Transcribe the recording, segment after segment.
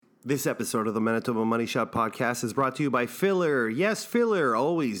This episode of the Manitoba Money Shot podcast is brought to you by Filler. Yes, Filler,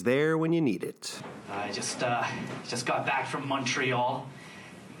 always there when you need it. I just got back from Montreal.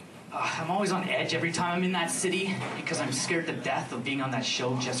 I'm always on edge every time I'm in that city because I'm scared to death of being on that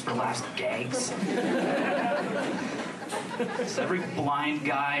show Just for Laughs Gags. So every blind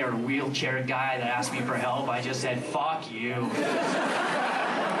guy or wheelchair guy that asked me for help, I just said, fuck you.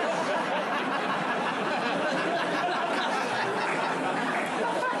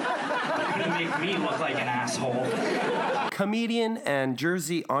 Make me look like an asshole. Comedian and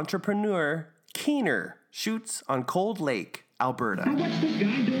Jersey entrepreneur Keener shoots on Cold Lake, Alberta. Now what's this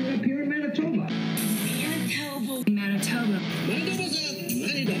guy doing up here in Manitoba? Manitoba.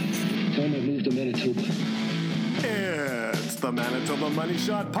 Tell him I moved to Manitoba. It's the Manitoba Money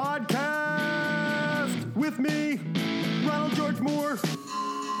Shot podcast with me, Ronald George Moore.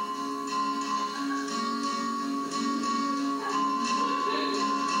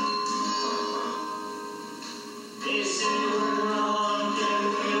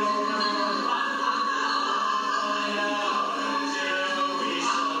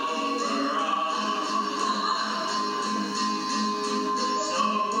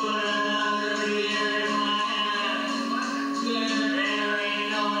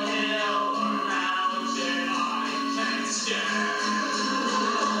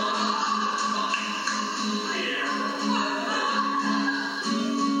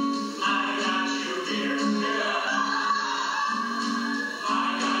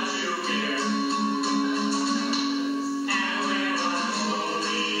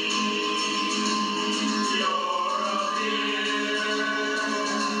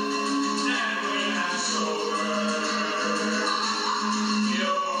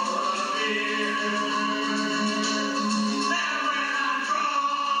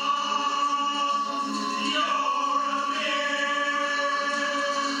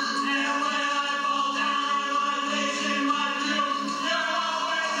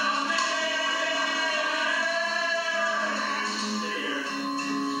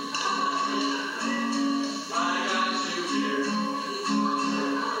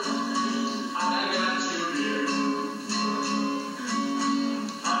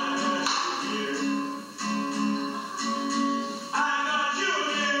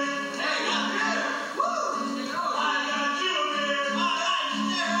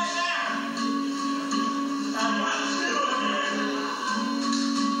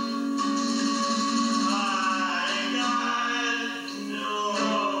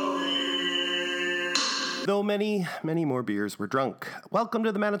 Though many more beers were drunk. Welcome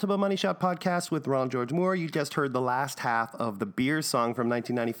to the Manitoba Money Shot podcast with Ronald George Moore. You just heard the last half of the Beer song from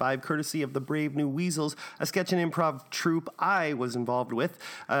 1995, courtesy of the Brave New Weasels, a sketch and improv troupe I was involved with,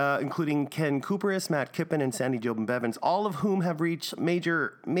 including Ken Cooperis, Matt Kippen, and Sandy Jobin Bevins, all of whom have reached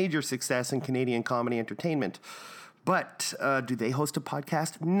major success in Canadian comedy entertainment. But do they host a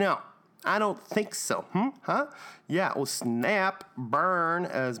podcast? No. I don't think so. Huh? Yeah, well, snap, burn,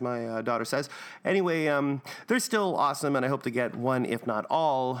 as my daughter says. Anyway, they're still awesome, and I hope to get one, if not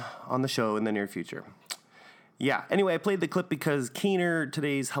all, on the show in the near future. Yeah, anyway, I played the clip because Keener,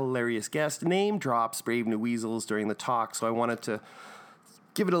 today's hilarious guest, name drops Brave New Weasels during the talk, so I wanted to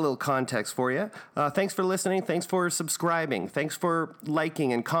give it a little context for you. Thanks for listening. Thanks for subscribing. Thanks for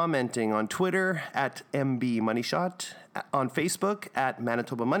liking and commenting on Twitter at MB Money Shot, on Facebook at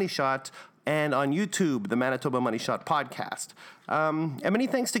Manitoba Money Shot, and on YouTube, the Manitoba Money Shot podcast. And many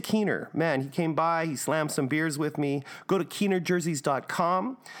thanks to Keener. Man, he came by, he slammed some beers with me. Go to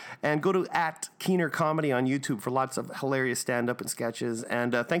KeenerJerseys.com and go to @Keener Comedy on YouTube for lots of hilarious stand-up and sketches.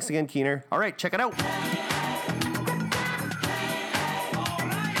 And thanks again, Keener. All right, check it out.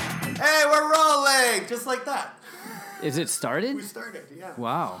 Hey, we're rolling! Just like that. Is it started? We started, yeah.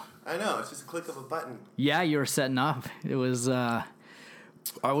 Wow. I know, it's just a click of a button. Yeah, you were setting up. It was, I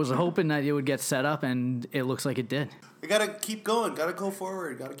was hoping that it would get set up, and it looks like it did. We gotta keep going, gotta go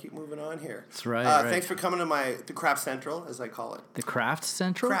forward, gotta keep moving on here. That's right, right. Thanks for coming to the Craft Central, as I call it. The Craft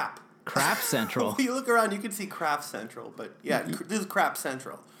Central? Craft Central. When you look around, you can see Craft Central, but yeah, this is Craft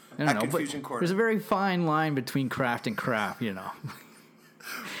Central. I don't know, Confusion but Corner. there's a very fine line between craft and craft, you know.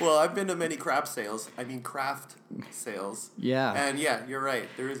 Well, I've been to many craft sales. Yeah. And yeah, you're right.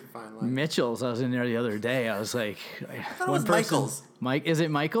 There is a fine line. Mitchell's, I was in there the other day. I was like, I thought it was Michael's. Is it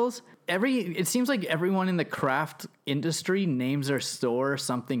Michael's? It seems like everyone in the craft industry names their store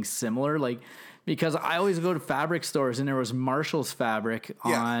something similar. Like, because I always go to fabric stores, and there was Marshall's Fabric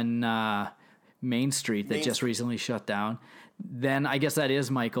on Main Street that just recently shut down. Then I guess that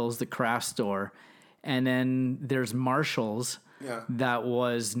is Michael's, the craft store. And then there's Marshall's that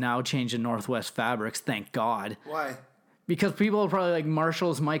was now changed to Northwest Fabrics, thank God. Why? Because people are probably like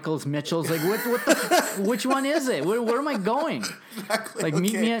Marshalls, Michaels, Mitchells. Like, which one is it? Where am I going? Exactly. Like,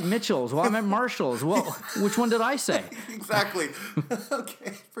 meet me at Mitchell's. Well, I'm at Marshalls. Well, which one did I say? Exactly.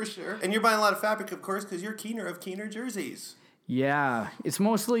 Okay, for sure. And you're buying a lot of fabric, of course, because you're Keener of Keener jerseys. Yeah, it's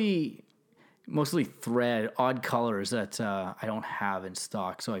mostly thread, odd colors that I don't have in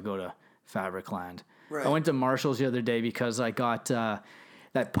stock, so I go to Fabricland. Right. I went to Marshalls the other day because I got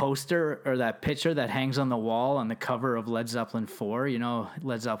that poster or that picture that hangs on the wall on the cover of Led Zeppelin 4. You know,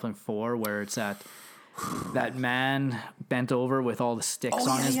 Led Zeppelin 4, where it's that man bent over with all the sticks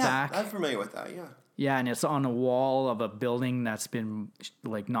on his back. I'm familiar with that, yeah. Yeah, and it's on a wall of a building that's been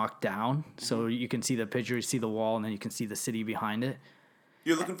like knocked down. So you can see the picture, you see the wall, and then you can see the city behind it.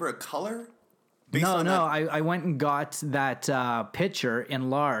 You're looking for a color? No. I went and got that picture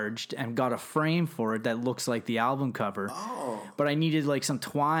enlarged and got a frame for it that looks like the album cover. Oh. But I needed like some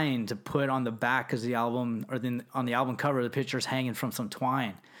twine to put on the back because the album, or then on the album cover, the picture's hanging from some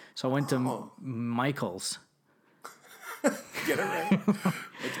twine. So I went to Michael's. Get it right.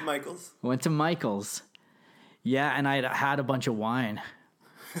 Went to Michael's. Went to Michael's. Yeah, and I had a bunch of wine.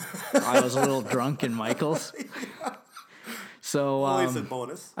 I was a little drunk in Michael's. So Always a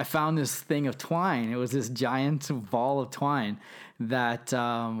bonus. I found this thing of twine. It was this giant ball of twine that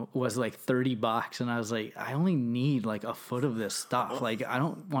was like $30, and I was like, I only need like a foot of this stuff. Like, I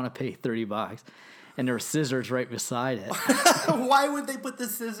don't want to pay $30. And there were scissors right beside it. Why would they put the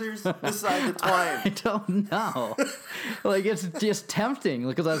scissors beside the twine? I don't know. Like, it's just tempting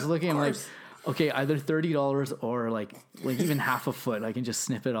because I was looking. I'm like, okay, either $30 or like even half a foot. I can just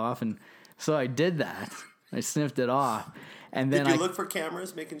snip it off, and so I did that. I snipped it off. And then Did you look for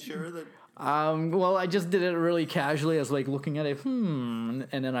cameras, making sure that? Well, I just did it really casually. I was like looking at it, and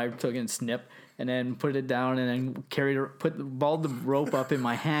then I took it and snip, and then put it down, and then balled the rope up in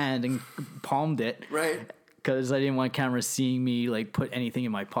my hand and palmed it. Right. Because I didn't want cameras seeing me like put anything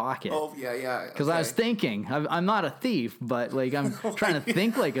in my pocket. Oh yeah. Because I was thinking, I'm not a thief, but like I'm trying to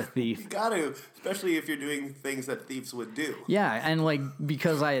think like a thief. You got to, especially if you're doing things that thieves would do. Yeah, and like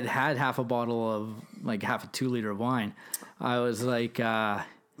because I had half a bottle of like half a 2-liter of wine, I was like,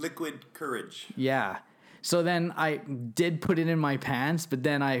 liquid courage. Yeah. So then I did put it in my pants, but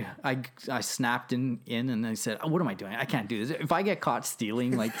then I snapped in and I said, oh, what am I doing? I can't do this. If I get caught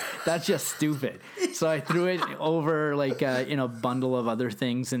stealing, like, that's just stupid. So I threw it over like in a bundle of other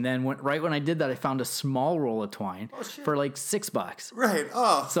things. And then right when I did that, I found a small roll of twine for like $6. Right.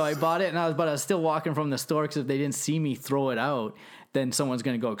 Oh. So I bought it, but I was still walking from the store because if they didn't see me throw it out, then someone's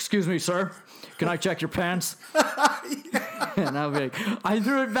going to go, excuse me, sir, can I check your pants? And I'll be like, I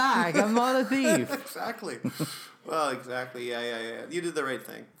threw it back. I'm not a thief. Exactly. Well, exactly. Yeah. You did the right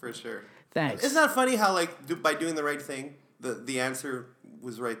thing, for sure. Thanks. Isn't that funny how, like, by doing the right thing, the answer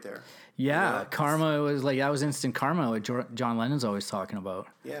was right there? Yeah, You know? karma was like, that was instant karma, what John Lennon's always talking about.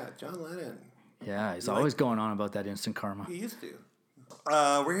 Yeah, John Lennon. Yeah, he's always going on about that instant karma. He used to.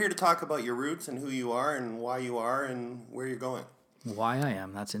 We're here to talk about your roots and who you are and why you are and where you're going. Why I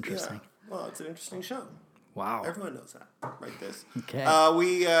am, that's interesting. Yeah. Well, it's an interesting show. Wow. Everyone knows that, right? This. Okay.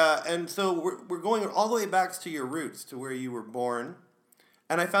 And so we're going all the way back to your roots, to where you were born.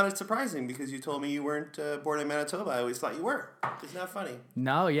 And I found it surprising because you told me you weren't born in Manitoba. I always thought you were. Isn't that funny?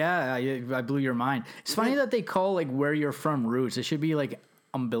 No, yeah, I blew your mind. It's funny that they call like where you're from roots. It should be like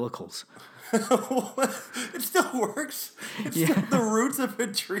umbilicals. It still works. It's still the roots of a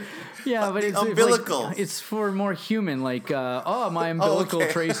tree. Yeah, but it's umbilical. Like, it's for more human. Like, my umbilical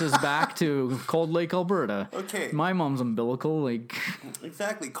traces back to Cold Lake, Alberta. Okay. My mom's umbilical, like.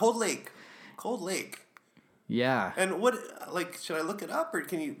 Exactly, Cold Lake. Yeah. And what, like, should I look it up, or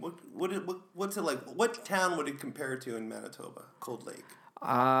can you? What's it like? What town would it compare to in Manitoba? Cold Lake.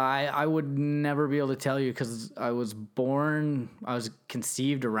 I would never be able to tell you because I was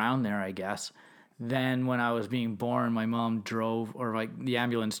conceived around there, I guess. Then when I was being born, my mom the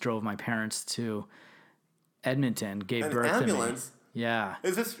ambulance drove my parents to Edmonton, gave birth ambulance? to me. Yeah.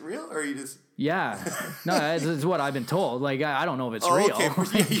 Is this real, or are you just? Yeah. No, it's what I've been told. Like, I don't know if it's real.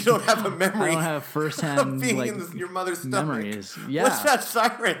 Okay. You don't have a memory. I don't have firsthand being like, in your mother's stomach. memories. Yeah. What's that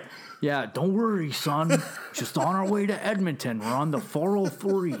siren? Yeah, don't worry, son. Just on our way to Edmonton. We're on the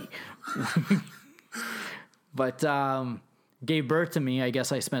 403. But gave birth to me. I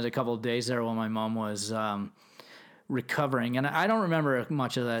guess I spent a couple of days there while my mom was recovering. And I don't remember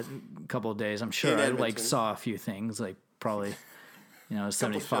much of that couple of days. I'm sure I saw a few things, like probably,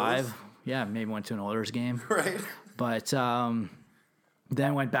 75. Yeah, maybe went to an Oilers game. Right. But then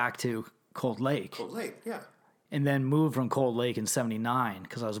went back to Cold Lake. Cold Lake, yeah. And then moved from Cold Lake in 79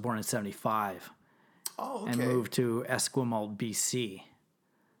 because I was born in 75. Oh, okay. And moved to Esquimalt, BC.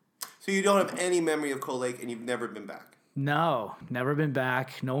 So you don't have any memory of Cold Lake, and you've never been back? No, never been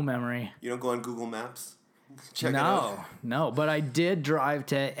back. No memory. You don't go on Google Maps? Check it No, out? no. But I did drive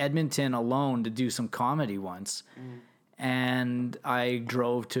to Edmonton alone to do some comedy once. And I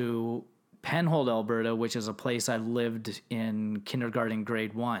drove to Penhold, Alberta, which is a place I lived in kindergarten,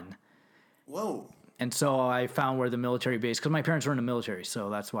 grade 1. Whoa. And so I found where the military base, because my parents were in the military, so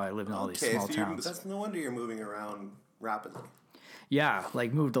that's why I lived in all these small towns. That's no wonder you're moving around rapidly. Yeah,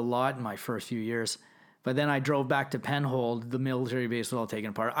 like moved a lot in my first few years. But then I drove back to Penhold. The military base was all taken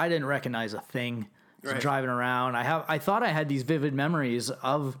apart. I didn't recognize a thing. Right. Driving around. I thought I had these vivid memories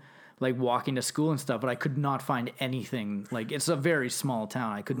of like walking to school and stuff, but I could not find anything. Like, it's a very small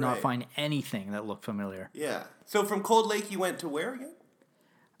town. I could not find anything that looked familiar. Yeah. So from Cold Lake, you went to where again?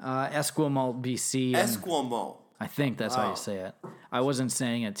 Esquimalt, BC. Esquimalt. I think that's how you say it. I wasn't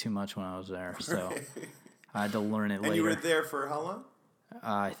saying it too much when I was there, so I had to learn it later. And you were there for how long?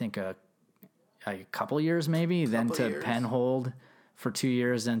 I think a couple years maybe, then to Penhold for 2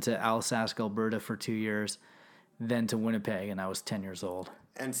 years, then to Alsask, Alberta for 2 years, then to Winnipeg, and I was 10 years old.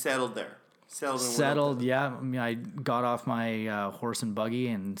 And settled there? Settled, yeah. I mean, I got off my horse and buggy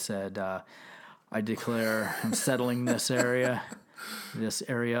and said, I declare I'm settling this area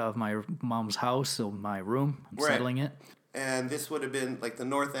of my mom's house, so my room. I'm settling it. And this would have been like the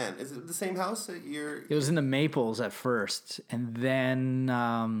north end. Is it the same house that you're... It was in the Maples at first, and then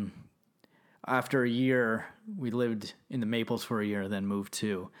after a year, we lived in the Maples for a year, then moved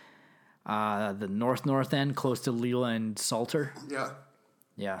to the north end, close to Leela and Salter. Yeah.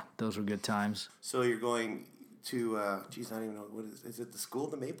 Yeah, those were good times. So you're going to, I don't even know, what is it the school,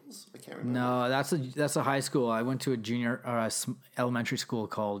 the Maples? I can't remember. No, that's a high school. I went to a junior or elementary school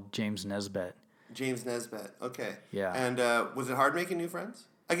called James Nesbitt. James Nesbitt, okay. Yeah. And was it hard making new friends?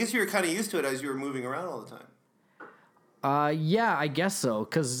 I guess you were kind of used to it as you were moving around all the time. Yeah, I guess so,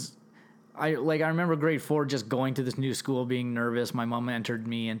 because... I remember grade 4 just going to this new school, being nervous. My mom entered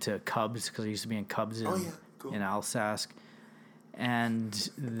me into Cubs because I used to be in Cubs in Alsask. And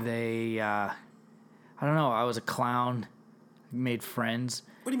they, I don't know, I was a clown, made friends.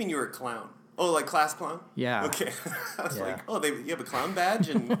 What do you mean you were a clown? Oh, like class clown? Yeah. Okay. I was like, you have a clown badge?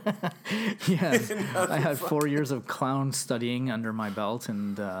 And yeah. I had 4 years of clown studying under my belt,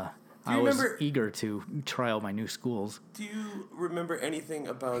 and... I was eager to try out my new schools. Do you remember anything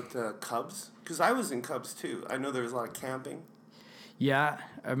about Cubs? Because I was in Cubs too. I know there was a lot of camping. Yeah,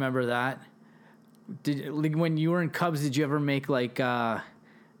 I remember that. When you were in Cubs, did you ever make like what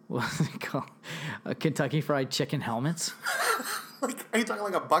was it called? Kentucky Fried Chicken helmets? Like, are you talking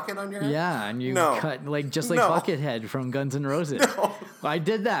like a bucket on your head? Yeah, and you cut like Buckethead from Guns N' Roses. No. I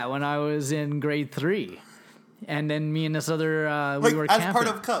did that when I was in grade 3, and then me and this other we were camping. As part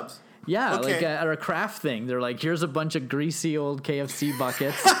of Cubs. Yeah, okay. Like at a craft thing. They're like, here's a bunch of greasy old KFC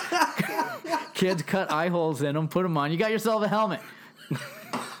buckets. Kids cut eye holes in them, put them on. You got yourself a helmet.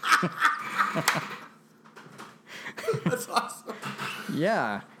 That's awesome.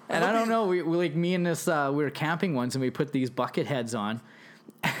 Yeah. And I don't know, we like me and this, we were camping once and we put these bucket heads on.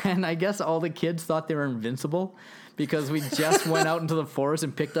 And I guess all the kids thought they were invincible because we just went out into the forest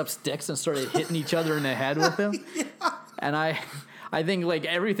and picked up sticks and started hitting each other in the head with them. Yeah. And I think like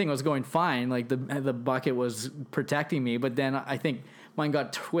everything was going fine, like the bucket was protecting me, but then I think mine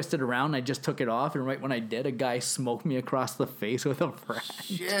got twisted around. I just took it off, and right when I did, a guy smoked me across the face with a brand.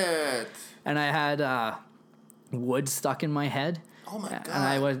 Shit! And I had wood stuck in my head. Oh my god! And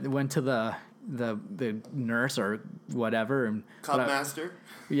I went to the nurse or whatever, and Cubmaster.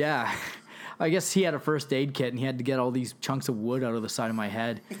 Yeah, I guess he had a first aid kit, and he had to get all these chunks of wood out of the side of my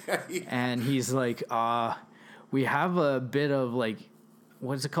head. And he's like, we have a bit of like,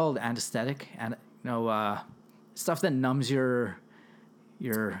 what is it called? Anesthetic? And stuff that numbs your.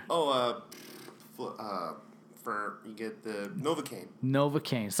 For you get the Novocaine.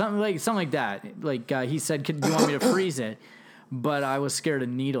 Novocaine, something like that. Like he said, do you want me to freeze it? But I was scared of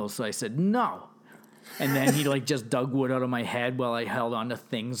needles, so I said no. And then he like just dug wood out of my head while I held on to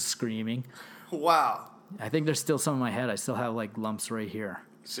things, screaming. Wow. I think there's still some in my head. I still have like lumps right here.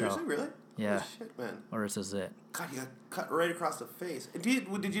 Seriously, really? Yeah. Holy shit, man. Or is this it? God, you got cut right across the face.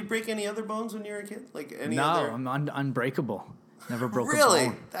 Did you break any other bones when you were a kid? Like any no, other? I'm unbreakable. Never broke a really?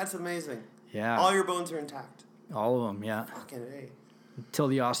 bone. That's amazing. Yeah. All your bones are intact. All of them, yeah. Fucking A. Until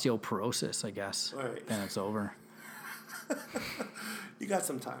the osteoporosis, I guess. All right. Then it's over. You got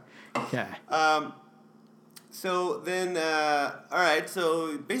some time. Okay. So then, all right.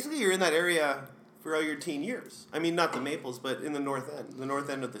 So basically, you're in that area for all your teen years. I mean, not the Maples, but in the north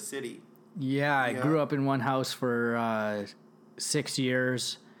end of the city. Yeah, I grew up in one house for 6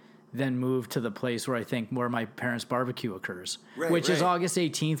 years, then moved to the place where my parents' barbecue occurs, which is August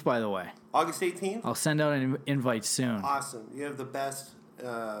 18th, by the way. August 18th? I'll send out an invite soon. Awesome. You have the best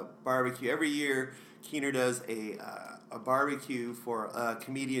barbecue. Every year, Keener does a barbecue for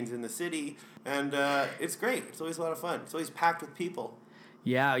comedians in the city, and it's great. It's always a lot of fun. It's always packed with people.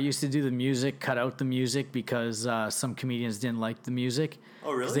 Yeah, I used to do the music, cut out the music because some comedians didn't like the music.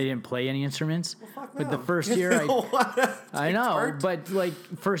 Oh, really? Because they didn't play any instruments. Well, fuck but no. the first year I know, part? but like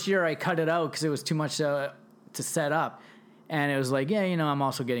first year I cut it out because it was too much to set up. And it was like, yeah, I'm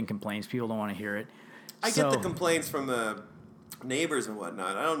also getting complaints. People don't want to hear it. I get the complaints from the neighbors and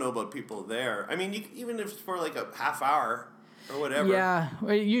whatnot. I don't know about people there. I mean, even if it's for like a half hour or whatever. Yeah,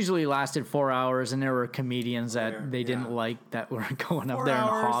 it usually lasted 4 hours, and there were comedians that they didn't like that were going up 4 there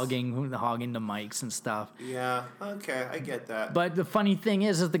hours. and hogging the mics and stuff. Yeah, okay, I get that. But the funny thing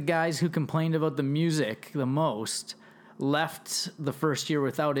is the guys who complained about the music the most left the first year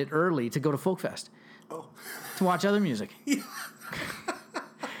without it early to go to Folkfest. Oh. To watch other music.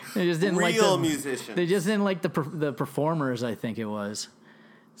 They just didn't Real like musicians. They just didn't like the performers, I think it was.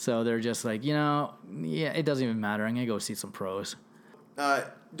 So they're just like, yeah, it doesn't even matter. I'm going to go see some pros.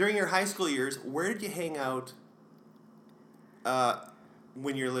 During your high school years, where did you hang out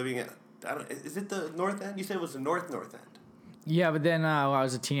when you're living at, is it the North End? You said it was the North End. Yeah, but then I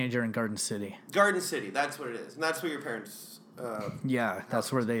was a teenager in Garden City. Garden City, that's what it is. And that's where your parents... yeah,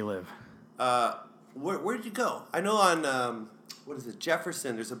 that's where they live. Where did you go? I know on... what is it,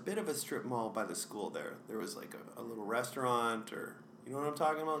 Jefferson, there's a bit of a strip mall by the school there. There was like a little restaurant, or you know what I'm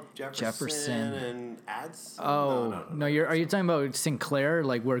talking about? Jefferson. And ads? Oh, no, are you talking about Sinclair,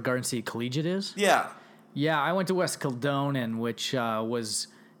 like where Garden City Collegiate is? Yeah. Yeah, I went to West Kildonan, which was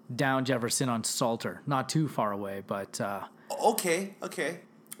down Jefferson on Salter. Not too far away, but... Okay.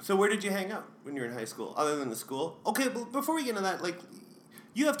 So where did you hang out when you were in high school, other than the school? Okay, but before we get into that, like,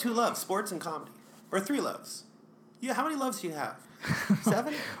 you have 2 loves, sports and comedy. Or 3 loves. Yeah, how many loves do you have?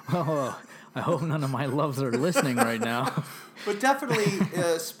 7? Well, I hope none of my loves are listening right now. But definitely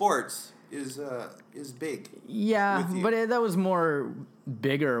sports is big. Yeah, but that was more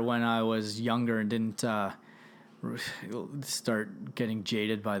bigger when I was younger and didn't start getting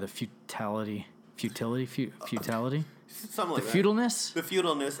jaded by the futility. Something like the feudalness? The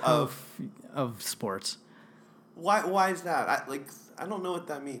feudalness of sports. Why is that? I don't know what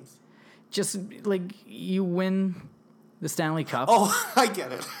that means. Just like you win the Stanley Cup. Oh, I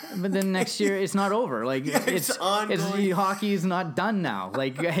get it. But then next year it's not over. Like it's ongoing. Hockey is not done now.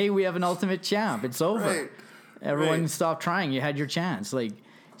 Like, hey, we have an ultimate champ. It's over. Right. Everyone stopped trying. You had your chance. Like,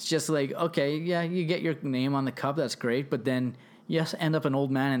 it's just like, okay, yeah, you get your name on the cup. That's great. But then you end up an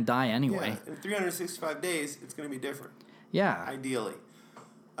old man and die anyway. Yeah. In 365 days, it's going to be different. Yeah. Ideally.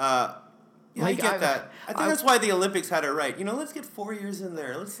 Yeah, I get that. I think that's why the Olympics had it right. Let's get 4 years in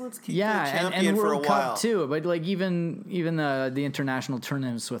there. Let's keep the champion and for a World while. Cup too. But like even the international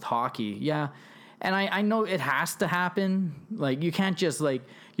tournaments with hockey, yeah. And I know it has to happen. Like you can't just like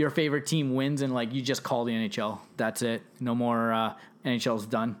your favorite team wins and like you just call the NHL. That's it. No more NHL's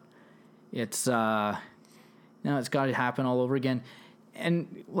done. It's it's got to happen all over again.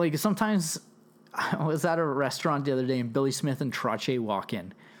 And like sometimes I was at a restaurant the other day and Billy Smith and Trottier walk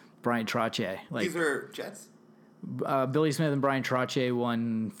in. Brian Trottier. These are Jets? Billy Smith and Brian Trottier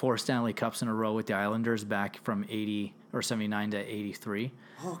won 4 Stanley Cups in a row with the Islanders back from 80 or 79 to 83.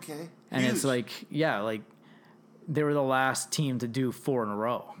 Okay. And Huge. it's like, yeah, like they were the last team to do 4 in a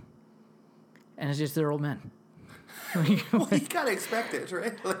row. And it's just they're old men. Well, you gotta expect it,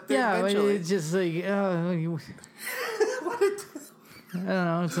 right? Like yeah, eventually. it's just like, I don't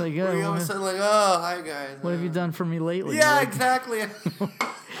know. It's like, you all of a sudden like, oh, hi guys. What have you done for me lately? Yeah, like, exactly.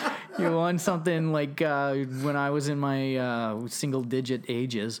 You won something like when I was in my single-digit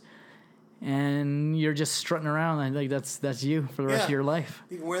ages, and you're just strutting around. I think that's you for the rest of your life.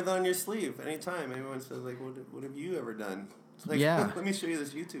 You can wear that on your sleeve anytime. Anyone says like, "What have you ever done?" It's like, yeah. Let me show you this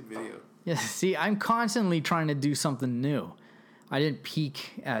YouTube video. Yeah. See, I'm constantly trying to do something new. I didn't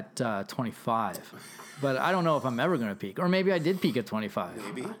peak at 25. But I don't know if I'm ever going to peak. Or maybe I did peak at 25.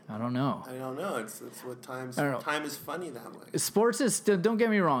 Maybe. I don't know. I don't know. It's what time is funny that way. Sports is still, don't get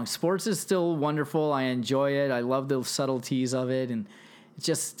me wrong, sports is still wonderful. I enjoy it. I love the subtleties of it. And it's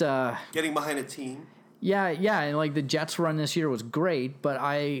just... getting behind a team. Yeah. And like the Jets run this year was great, but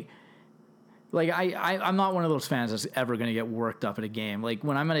I'm not one of those fans that's ever going to get worked up at a game. Like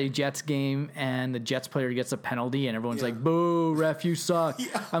when I'm at a Jets game and the Jets player gets a penalty and everyone's like, boo, ref, you suck.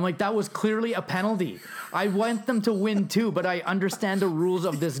 Yeah. I'm like, that was clearly a penalty. I want them to win too, but I understand the rules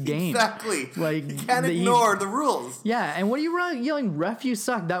of this game. Exactly. Like you can't ignore the rules. Yeah, and what are you yelling, ref, you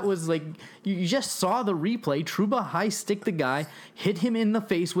suck? That was like, you just saw the replay. Trouba high stick the guy, hit him in the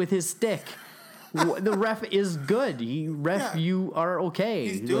face with his stick. The ref is good. You are okay.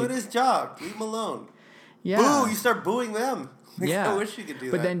 He's doing his job. Leave him alone. Yeah. Boo! You start booing them. Yeah. I wish you could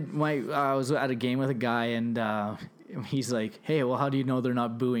do but that. But then I was at a game with a guy, and he's like, "Hey, well, how do you know they're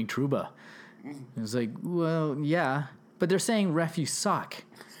not booing Trouba?" I was like, "Well, yeah, but they're saying ref, you suck."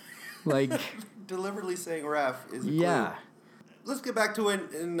 Like deliberately saying ref is a clue. Yeah. Let's get back to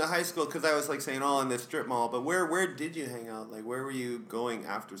in high school, because I was like saying in this strip mall, but where did you hang out? Like, where were you going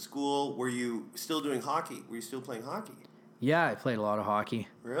after school? Were you still doing hockey? Were you still playing hockey? Yeah, I played a lot of hockey.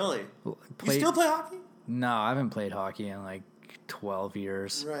 Really? You still play hockey? No, I haven't played hockey in like 12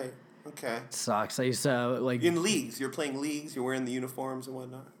 years. Right. Okay. It sucks. I used to like... In leagues. You're playing leagues. You're wearing the uniforms and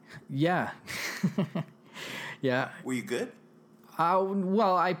whatnot. Yeah. Yeah. Were you good?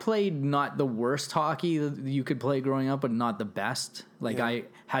 Well, I played not the worst hockey that you could play growing up, but not the best. Like, yeah. I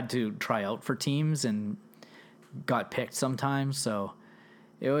had to try out for teams and got picked sometimes. So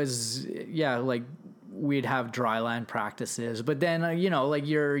it was, yeah, like we'd have dry land practices. But then, like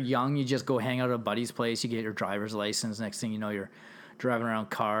you're young, you just go hang out at a buddy's place. You get your driver's license. Next thing you know, you're driving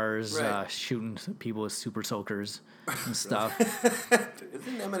around cars, right. Shooting people with super soakers and stuff.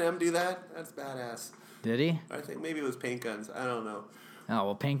 Didn't Eminem do that? That's badass. Did he? I think maybe it was paint guns. I don't know. Oh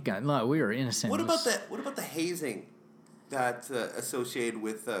well, paint gun. No, we were innocent. What about the hazing that's associated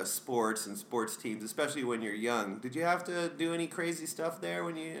with sports and sports teams, especially when you're young? Did you have to do any crazy stuff there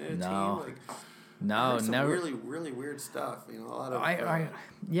when you in a team? Like, no, some never. Really, really weird stuff. A lot of.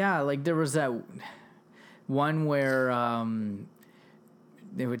 Like there was that one where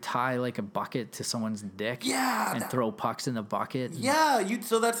they would tie like a bucket to someone's dick, and throw pucks in the bucket. Yeah,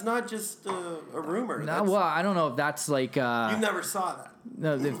 so that's not just a rumor. No, well, I don't know if that's like you never saw that.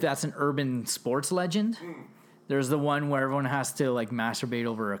 No, if that's an urban sports legend. There's the one where everyone has to like masturbate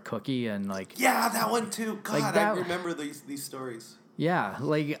over a cookie and like. Yeah, that one too. God, like I remember these stories. Yeah,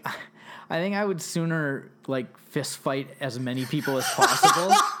 like I think I would sooner like fist fight as many people as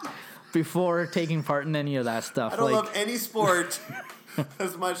possible before taking part in any of that stuff. I don't love any sport.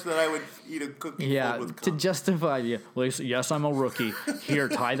 As much that I would eat a cookie filled with cum. To justify you. Well, yes, I'm a rookie. Here,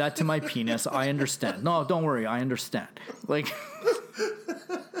 tie that to my penis. I understand. No, don't worry. I understand. Like,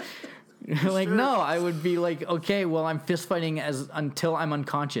 like sure. No, I would be like, okay, well, I'm fist fighting until I'm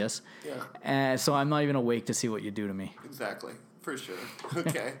unconscious. Yeah. So I'm not even awake to see what you do to me. Exactly. For sure.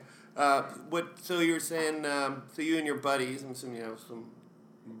 Okay. So you were saying, so you and your buddies, I'm assuming you have some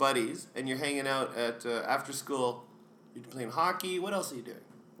buddies, and you're hanging out at after school. You're playing hockey. What else are you doing?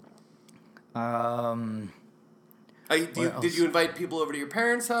 Did you invite people over to your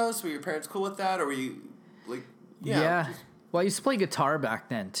parents' house? Were your parents cool with that, or were you like? Yeah. Well, I used to play guitar back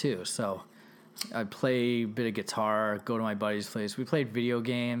then too, so I'd play a bit of guitar. Go to my buddy's place. We played video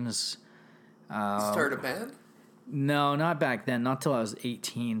games. Start a band? No, not back then. Not till I was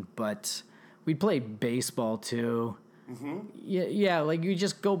 18. But we played baseball too. Mm-hmm. Yeah. Like you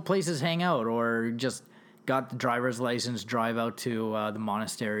just go places, hang out, or just. Got the driver's license, drive out to the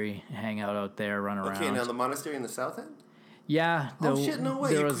monastery, hang out there, run around. Okay, now the monastery in the south end? Yeah. Shit, no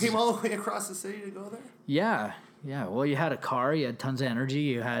way. You came all the way across the city to go there? Yeah. Well, you had a car, you had tons of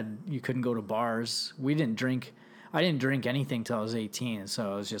energy, you couldn't go to bars. We didn't drink. I didn't drink anything till I was 18,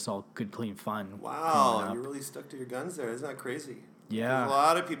 so it was just all good, clean fun. Wow, you really stuck to your guns there. Isn't that crazy? Yeah. A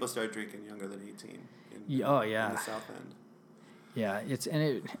lot of people start drinking younger than 18 in the south end. Yeah,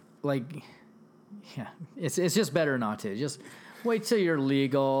 it's just better not to. Just wait till you're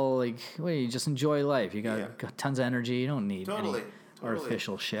legal. Like, wait, just enjoy life. You got tons of energy. You don't need any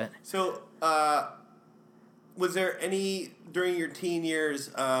artificial shit. So, was there any during your teen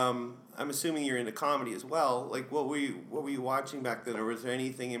years? I'm assuming you're into comedy as well. Like, what were you watching back then, or was there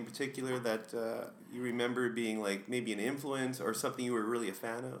anything in particular that you remember being like maybe an influence or something you were really a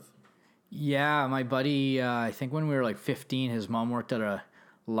fan of? Yeah, my buddy. I think when we were like 15, his mom worked at a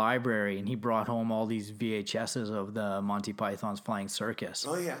library, and he brought home all these VHSs of the Monty Python's Flying Circus.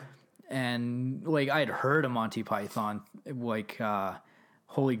 Oh yeah. And like I'd heard of Monty Python, like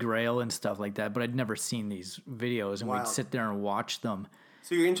Holy Grail and stuff like that, but I'd never seen these videos, and we'd sit there and watch them.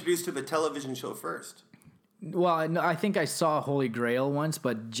 So you're introduced to the television show first? Well, I think I saw Holy Grail once,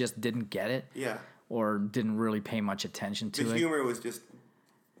 but just didn't get it. Yeah. Or didn't really pay much attention to it. The humor was just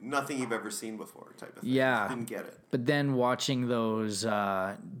nothing you've ever seen before, type of thing. Yeah, didn't get it. But then watching those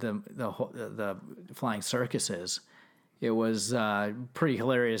the flying circuses, it was pretty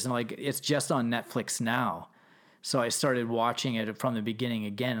hilarious, and like it's just on Netflix now. So I started watching it from the beginning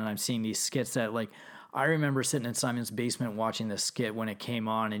again, and I'm seeing these skits that like I remember sitting in Simon's basement watching the skit when it came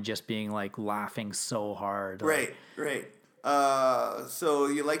on and just being like laughing so hard. Right. So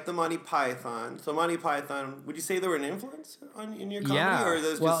you like the Monty Python. So Monty Python, would you say they were an influence in your comedy? Or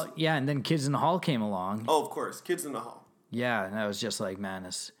those and then Kids in the Hall came along. Oh, of course. Kids in the Hall. Yeah, and I was just like, man,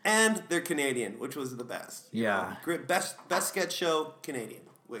 it's... And they're Canadian, which was the best. Yeah. Great, best sketch show, Canadian.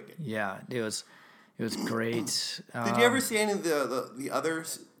 Wicked. Yeah, it was great. Did you ever see any of the other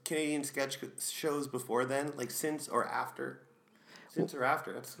Canadian sketch shows before then? Like since or after? Since or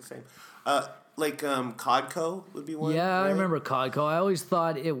after, that's the same. Codco would be one. Yeah, right? I remember Codco. I always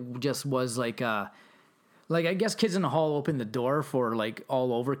thought it just was like I guess Kids in the Hall opened the door for like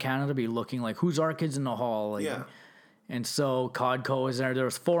all over Canada to be looking like, who's our Kids in the Hall? Like, yeah. And so Codco was there. There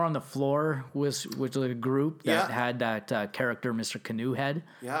was 4 on the Floor, which was a group that had that character, Mr. Canoe Head.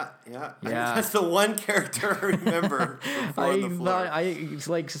 Yeah. That's the one character I remember.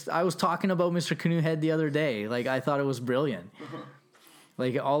 I was talking about Mr. Canoe Head the other day. Like, I thought it was brilliant.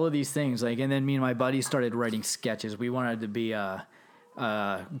 Like, all of these things. Like, and then me and my buddy started writing sketches. We wanted to be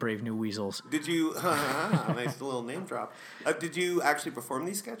Brave New Weasels. Did you? Nice little name drop. Did you actually perform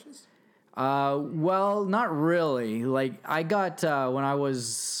these sketches? Well, not really. Like, I got, when I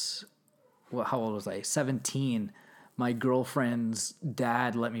was, how old was I? 17. My girlfriend's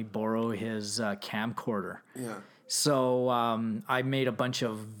dad let me borrow his camcorder. Yeah. So I made a bunch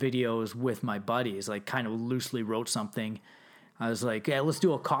of videos with my buddies, like kind of loosely wrote something. I was like, yeah, let's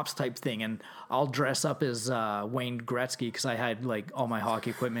do a cops type thing, and I'll dress up as Wayne Gretzky because I had like all my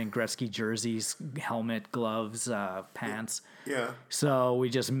hockey equipment, Gretzky jerseys, helmet, gloves, pants. Yeah. So we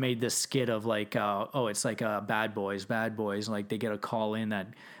just made this skit of like, it's like Bad Boys. Like they get a call in that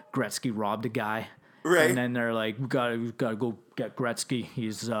Gretzky robbed a guy. Right. And then they're like, we gotta go get Gretzky.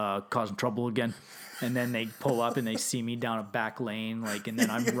 He's causing trouble again. And then they pull up and they see me down a back lane, like, and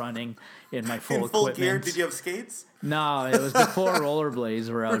then I'm running in my full equipment. Gear? Did you have skates? No, it was before rollerblades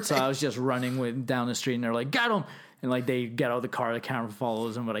were out, so I was just running down the street, and they're like, "Get him!" And like they get out of the car, the camera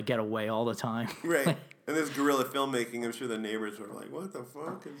follows them, but I get away all the time. Right. And this guerrilla filmmaking, I'm sure the neighbors were like, "What the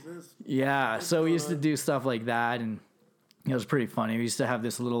fuck is this?" Yeah, so we used to do stuff like that, and it was pretty funny. We used to have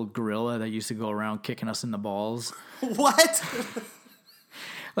this little gorilla that used to go around kicking us in the balls. What?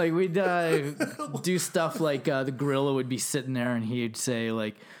 Like, we'd do stuff like the gorilla would be sitting there and he'd say,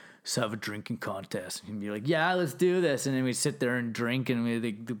 like, let's have a drinking contest. And he'd be like, yeah, let's do this. And then we'd sit there and drink, and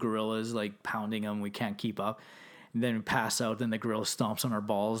the gorilla's, like, pounding them. We can't keep up. And then we pass out, then the gorilla stomps on our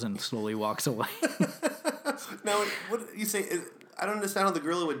balls and slowly walks away. Now, what you say is... I don't understand how the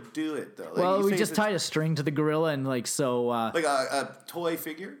gorilla would do it, though. Like, well, we just tied a string to the gorilla and, like, so... like a toy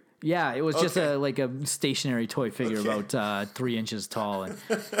figure? Yeah, it was just a stationary toy figure about 3 inches tall. And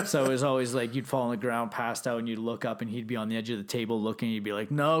so it was always like you'd fall on the ground, passed out, and you'd look up and he'd be on the edge of the table looking. And you'd be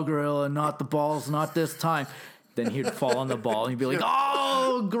like, no, gorilla, not the balls, not this time. Then he'd fall on the ball and he'd be like,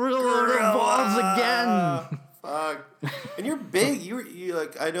 oh, gorilla. Balls again. Fuck. And you're big. You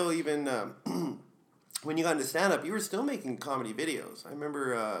like, I know even... when you got into stand-up, you were still making comedy videos. I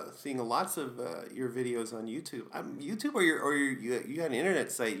remember seeing lots of your videos on YouTube. YouTube or you had an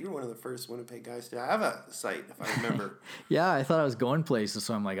internet site. You were one of the first Winnipeg guys to have a site, if I remember. Yeah, I thought I was going places,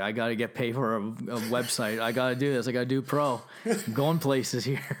 so I'm like, I got to get paid for a website. I got to do this. I got to do pro. I'm going places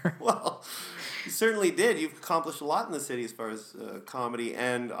here. Well, you certainly did. You've accomplished a lot in the city as far as comedy,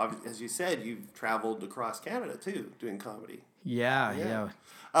 and as you said, you've traveled across Canada, too, doing comedy. Yeah.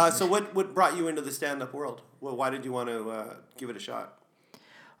 So what brought you into the stand-up world? Well, why did you want to give it a shot?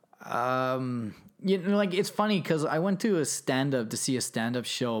 Like, it's funny because I went to see a stand-up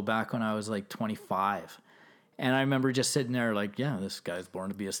show back when I was like 25. And I remember just sitting there like, yeah, this guy's born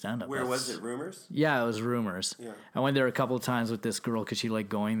to be a stand-up. Where was it, Rumors? Yeah, it was Rumors. Yeah. I went there a couple of times with this girl because she liked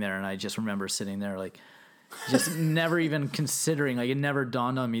going there. And I just remember sitting there like, just never even considering, like it never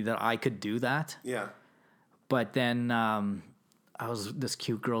dawned on me that I could do that. Yeah. But then... this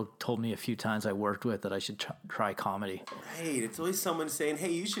cute girl told me a few times I worked with that I should try comedy. Right. It's always someone saying,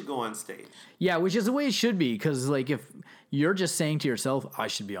 hey, you should go on stage. Yeah, which is the way it should be. Because, like, if you're just saying to yourself, I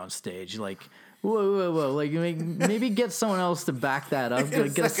should be on stage, like, whoa. Like, maybe get someone else to back that up.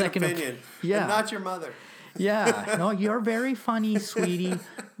 Get a second opinion. Yeah. And not your mother. Yeah. No, you're very funny, sweetie.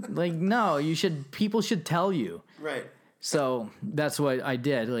 Like, no, people should tell you. Right. So that's what I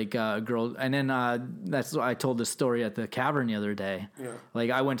did, like girl, and then that's what I told this story at the Cavern the other day. Yeah. Like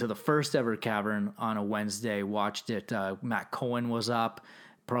I went to the first ever Cavern on a Wednesday, watched it. Matt Cohen was up,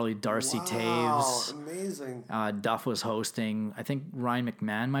 probably Darcy Taves. Amazing. Duff was hosting. I think Ryan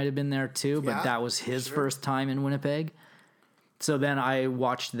McMahon might have been there too, but that was his first time in Winnipeg. So then I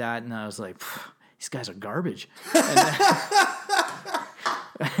watched that and I was like, these guys are garbage.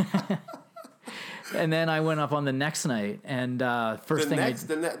 And then I went up on the next night, and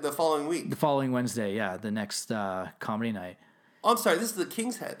the following week. The following Wednesday, yeah, the next comedy night. Oh, I'm sorry, this is the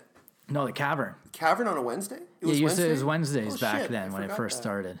King's Head. No, the Cavern. Cavern on a Wednesday? It was Wednesdays back then when it first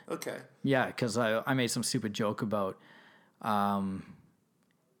started. Okay. Yeah, because I made some stupid joke about, I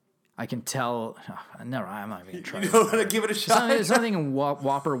can tell. No, I'm not even going to try. You don't want to give it a shot? There's something in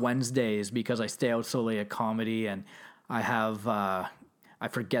Whopper Wednesdays because I stay out so late at comedy, and I have, I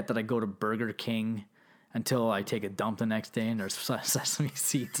forget that I go to Burger King until I take a dump the next day and there's sesame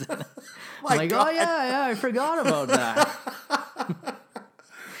seeds. I'm like, God. Oh, yeah, I forgot about that.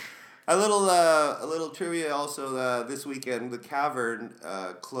 A little trivia also this weekend. The Cavern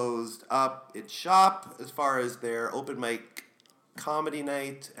closed up its shop as far as their open mic comedy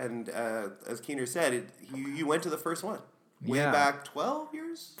night, and as Keener said, you went to the first one way back 12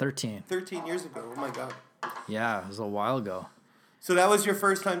 years? 13 years ago. Oh my God. Yeah, it was a while ago. So that was your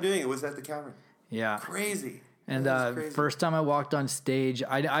first time doing it, was at the Cavern? Yeah. Crazy. And first time I walked on stage,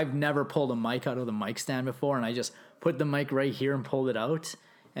 I've never pulled a mic out of the mic stand before, and I just put the mic right here and pulled it out,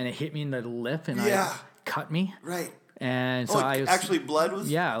 and it hit me in the lip, and I cut me. Right. And so I was... Actually, blood was...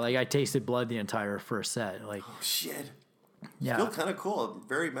 Yeah, like I tasted blood the entire first set. Like, oh, shit. Yeah. Still kind of cool.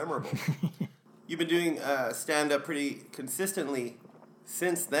 Very memorable. You've been doing stand-up pretty consistently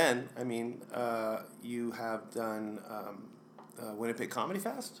since then. I mean, you have done Winnipeg Comedy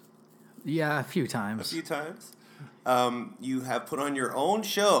Fest? Yeah, a few times. You have put on your own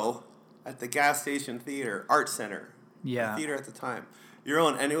show at the Gas Station Theater, Art Center. Yeah. The theater at the time. Your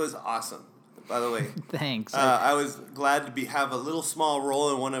own, and it was awesome, by the way. Thanks. I was glad to have a little small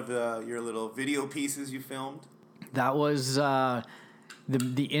role in one of your little video pieces you filmed. That was the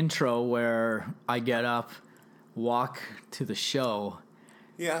intro where I get up, walk to the show.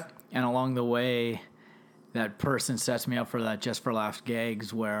 Yeah. And along the way, that person sets me up for that Just for Laughs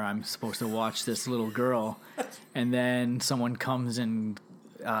gags where I'm supposed to watch this little girl. And then someone comes and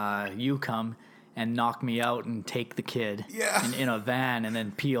you come and knock me out and take the kid in a van and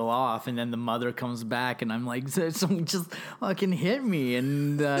then peel off. And then the mother comes back and I'm like, someone just fucking hit me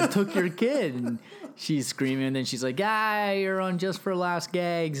and took your kid. And she's screaming and then she's like, you're on Just for Laughs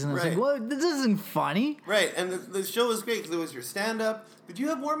gags. And I was like, well, this isn't funny. Right. And the show was great because it was your stand-up. Did you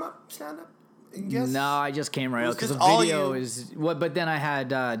have warm-up stand-up? Yes. No, I just came right out because the video is what. But then I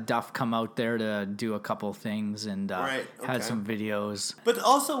had Duff come out there to do a couple things and had some videos. But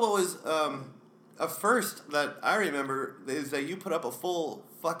also, what was a first that I remember is that you put up a full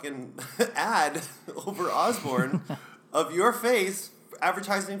fucking ad over Osborne of your face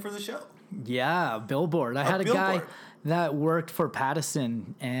advertising for the show. Yeah, a billboard. I had a guy that worked for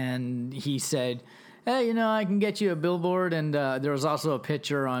Pattison, and he said, hey, I can get you a billboard. And there was also a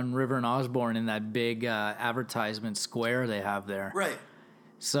picture on River and Osborne in that big advertisement square they have there. Right.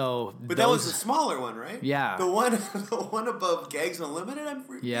 So, but that was the smaller one, right? Yeah. The one above Gags Unlimited, I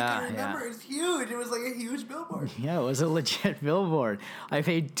remember. It's huge. It was like a huge billboard. Yeah, it was a legit billboard. I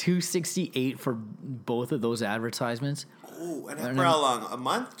paid $268 for both of those advertisements. Oh, and for how long? A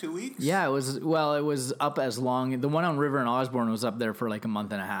month? 2 weeks? Yeah, it was up as long. The one on River and Osborne was up there for like a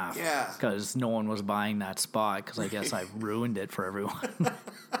month and a half. Yeah. Because no one was buying that spot because I guess I ruined it for everyone.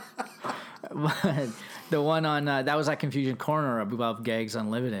 But the one on, that was at Confusion Corner above Gags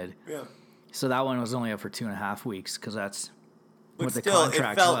Unlimited. Yeah. So that one was only up for 2.5 weeks because that's what the still,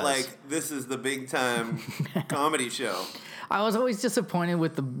 contract it felt was. like this is the big time comedy show. I was always disappointed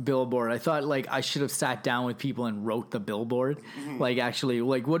with the billboard. I thought like I should have sat down with people and wrote the billboard. Mm-hmm. Like actually,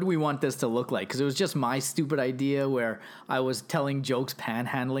 like what do we want this to look like? Because it was just my stupid idea where I was telling jokes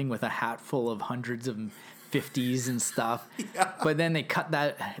panhandling with a hat full of hundreds of 50s and stuff. Yeah. But then they cut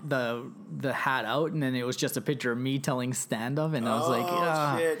the hat out and then it was just a picture of me telling stand-up and I was like,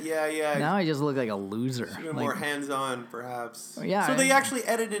 oh, shit. Yeah. Now I just look like a loser. Like, more hands-on, perhaps. Yeah. So they actually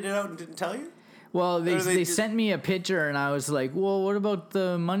edited it out and didn't tell you? Well, they sent me a picture and I was like, well, what about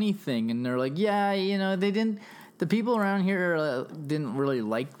the money thing? And they're like, yeah, they didn't... The people around here didn't really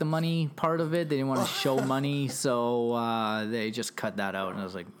like the money part of it. They didn't want to show money, so they just cut that out. And I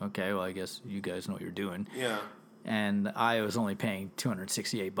was like, okay, well, I guess you guys know what you're doing. Yeah. And I was only paying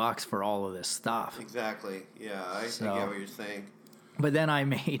 $268 for all of this stuff. Exactly. Yeah, I get what you're saying. But then I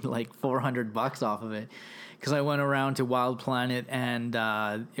made like $400 off of it because I went around to Wild Planet and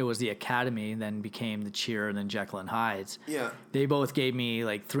it was the Academy, then became the Cheer, and then Jekyll and Hyde's. Yeah. They both gave me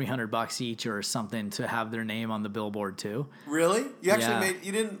like $300 each or something to have their name on the billboard too. Really? You actually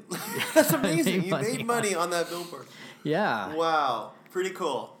you didn't, that's amazing. You made money on that billboard. Yeah. Wow. Pretty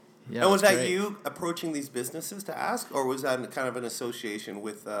cool. Yeah, and was that you approaching these businesses to ask, or was that kind of an association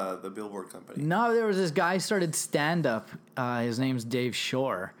with the billboard company? No, there was this guy started stand-up. His name's Dave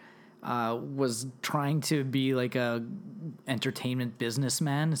Shore. was trying to be like a entertainment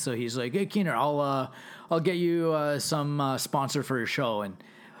businessman. So he's like, "Hey, Keener, I'll get you some sponsor for your show." And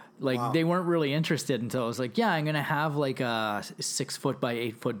like they weren't really interested until I was like, "Yeah, I'm gonna have like a 6 foot by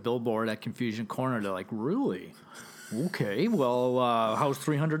 8 foot billboard at Confusion Corner." They're like, "Really? Okay, well, how's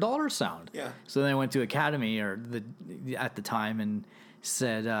 $300 sound?" Yeah. So then I went to Academy at the time and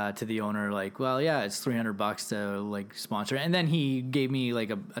said to the owner, like, "Well, yeah, it's $300 to like sponsor," and then he gave me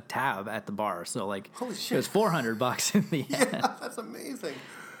like a tab at the bar. So like, holy shit, it was $400 in the end. Yeah, that's amazing.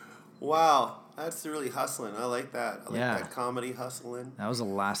 Wow, that's really hustling. I like that. I like that comedy hustling. That was the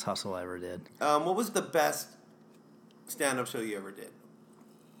last hustle I ever did. What was the best stand-up show you ever did?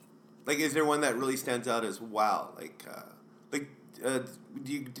 Like, is there one that really stands out as wow? Did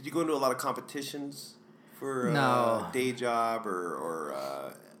you go into a lot of competitions for day job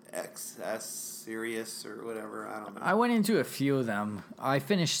or XS Serious or whatever? I don't know. I went into a few of them. I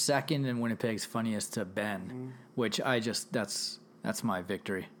finished second in Winnipeg's Funniest to Ben, which that's my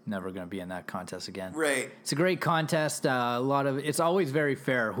victory. Never going to be in that contest again. Right. It's a great contest. It's always very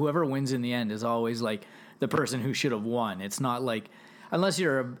fair. Whoever wins in the end is always like the person who should have won. It's not like, unless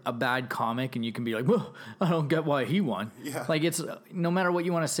you're a bad comic and you can be like, well, I don't get why he won. Yeah. Like, it's no matter what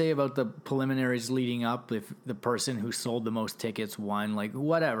you want to say about the preliminaries leading up, if the person who sold the most tickets won, like,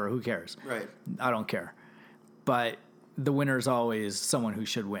 whatever, who cares? Right. I don't care. But the winner is always someone who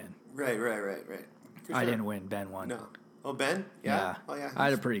should win. Right. I didn't win. Ben won. No. Oh, Ben? Yeah. Oh, yeah. I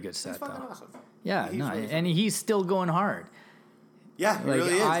had a pretty good set, he's fucking though. Awesome. Yeah, He's no, really and he's still going hard. Yeah, he Like,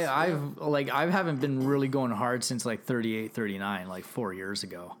 really is. I haven't been really going hard since like 38, 39, like 4 years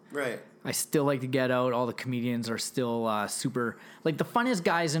ago. Right. I still like to get out. All the comedians are still super, like the funnest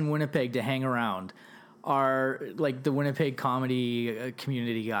guys in Winnipeg to hang around are like the Winnipeg comedy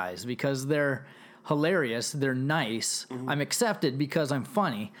community guys because they're hilarious. They're nice. Mm-hmm. I'm accepted because I'm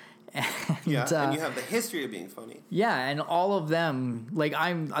funny. And, and you have the history of being funny. Yeah, and all of them, like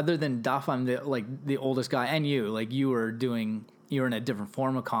I'm, other than Duff, I'm the oldest guy, and you were in a different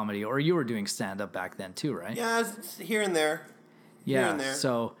form of comedy, or you were doing stand-up back then too, right? Yeah, it's here and there. Yeah, here and there.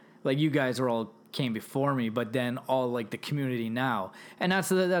 So like you guys came before me, but then all like the community now, and that's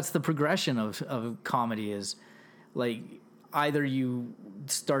the progression of comedy is like either you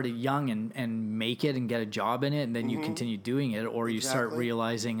started young and make it and get a job in it, and then you continue doing it, or you start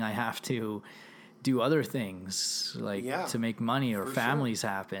realizing I have to do other things like to make money or families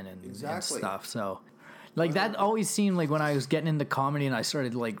happen and stuff. So like that always seemed like when I was getting into comedy and I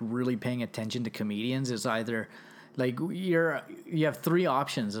started like really paying attention to comedians is either like you have three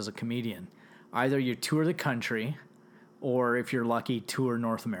options as a comedian. Either you tour the country, or if you're lucky, tour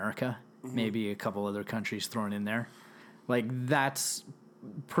North America, maybe a couple other countries thrown in there. Like that's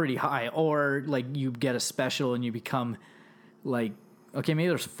pretty high. Or like you get a special and you become like, okay, maybe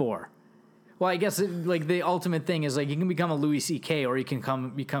there's four. Well, I guess like the ultimate thing is like you can become a Louis C.K. or you can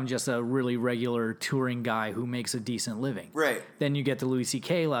become just a really regular touring guy who makes a decent living. Right. Then you get the Louis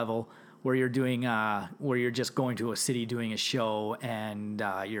C.K. level where you're doing where you're just going to a city doing a show and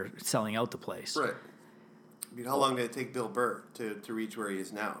you're selling out the place. Right. I mean, how long did it take Bill Burr to reach where he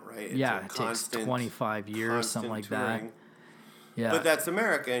is now? Right. It's it takes 25 years, something like touring. That. Yeah. But that's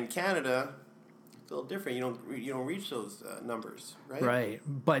America. In Canada, it's a little different. You don't reach those numbers, right? Right.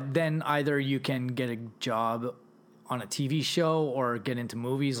 But then either you can get a job on a TV show or get into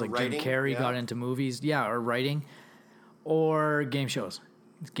movies, like Jim Carrey got into movies, or writing, or game shows.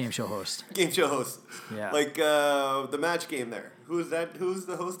 Game show host. Game show host. Yeah. Like the Match Game there. Who's that? Who's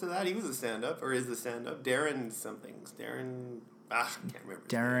the host of that? He was a stand-up, or is the stand-up? Darren something. I can't remember.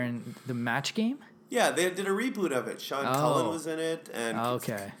 Darren, the Match Game? Yeah, they did a reboot of it. Sean Cullen was in it, and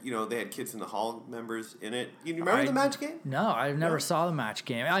okay. They had Kids in the Hall members in it. You remember the Match Game? No, I never saw the Match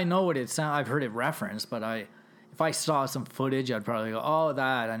Game. I know what it sounds. I've heard it referenced, but if I saw some footage, I'd probably go, "Oh,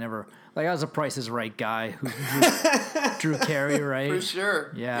 that." I never I was a Price is Right guy who Drew Carey, right? For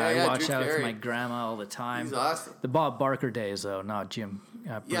sure. Yeah, I watch that with my grandma all the time. He's awesome. The Bob Barker days, though, not Jim.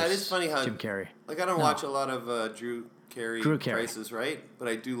 Yeah, it is funny how Jim Carrey. Like I don't watch a lot of Drew Carey. Price is Right, but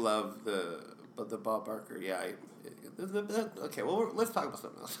I do love the Bob Barker. Yeah. Okay, well, let's talk about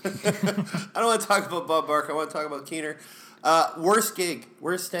something else. I don't want to talk about Bob Barker. I want to talk about Keener.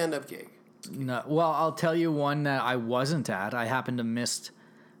 Worst stand-up gig? No, well, I'll tell you one that I wasn't at. I happened to miss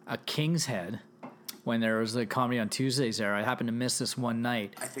a King's Head when there was a Comedy on Tuesdays there. I happened to miss this one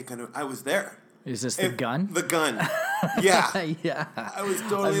night. I think I was there. Is this the gun? The gun. Yeah. Yeah. I was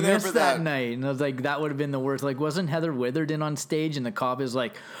totally there for that night. And I was like, that would have been the worst. Like, wasn't Heather Witherden on stage and the cop is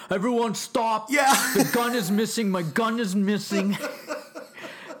like, everyone stop. Yeah. The gun is missing. My gun is missing.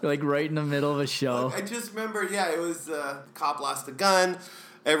 Like right in the middle of a show. Look, I just remember, it was cop lost a gun.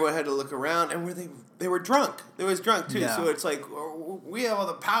 everyone had to look around, and they were drunk. They was drunk too. Yeah. So it's like we have all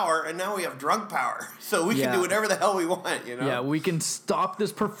the power, and now we have drunk power. So we can do whatever the hell we want, you know. Yeah, we can stop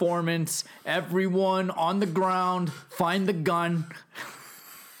this performance. Everyone on the ground, find the gun.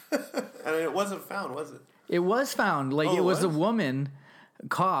 And it wasn't found, was it? It was found. Like, Oh, it was a what? woman,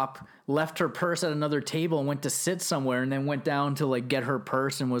 cop, left her purse at another table and went to sit somewhere, and then went down to, like, get her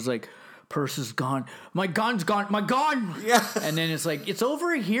purse and was like, purse is gone. My gun's gone. My gun! Yeah. And then it's like, it's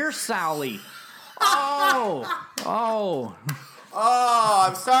over here, Sally. Oh! Oh,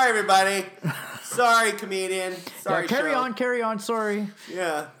 I'm sorry, everybody. Sorry, comedian. Sorry, Yeah, carry on, sorry.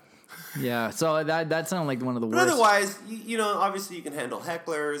 Yeah. Yeah, so that sounded like one of the But worst. otherwise, you know, obviously you can handle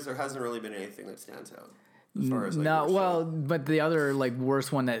hecklers. There hasn't really been anything that stands out. As far as, like, No, worst well, show. but the other like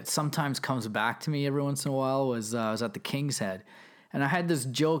worst one that sometimes comes back to me every once in a while was I was at the King's Head, and I had this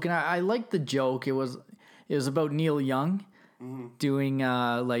joke, and I liked the joke. It was about Neil Young doing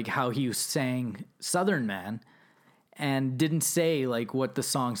like how he sang Southern Man, and didn't say like what the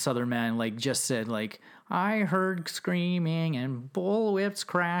song Southern Man, like just said like I heard screaming and bullwhips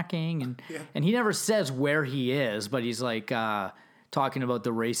cracking, and he never says where he is, but he's like talking about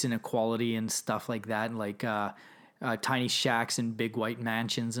the race inequality and stuff like that, and like tiny shacks and big white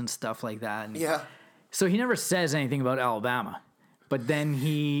mansions and stuff like that. And Yeah. so he never says anything about Alabama, but then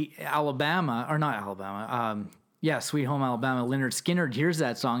Sweet Home Alabama, Leonard Skinner hears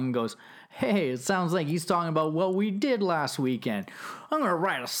that song and goes, hey, it sounds like he's talking about what we did last weekend. I'm going to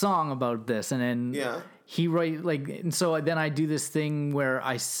write a song about this. And then he write like, and so then I do this thing where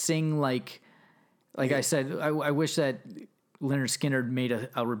I sing like I said, I wish that Leonard Skinner made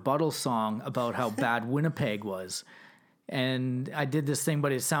a rebuttal song about how bad Winnipeg was. And I did this thing,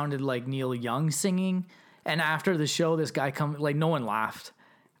 but it sounded like Neil Young singing. And after the show, this guy like no one laughed.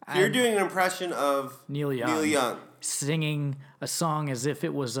 You're doing an impression of Neil Young singing a song as if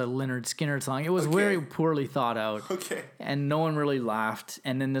it was a Leonard Skinner song. It was very poorly thought out. Okay. And no one really laughed.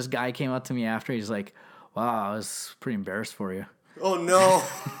 And then this guy came up to me after. He's like, wow, I was pretty embarrassed for you. Oh, no.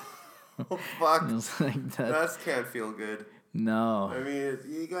 Oh, fuck. I was like, That can't feel good. no. I mean,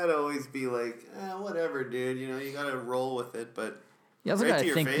 you gotta always be like, whatever, dude. You know, you gotta roll with it, but You also right got to to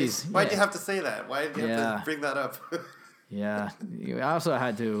your think face. these. Why'd you have to say that? Why did you have to bring that up? Yeah. I also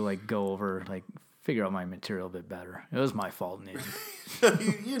had to like go over, like figure out my material a bit better. It was my fault,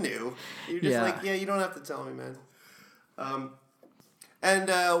 Nathan. you knew. You're just like, you don't have to tell me, man.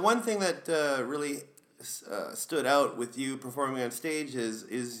 And one thing that really stood out with you performing on stage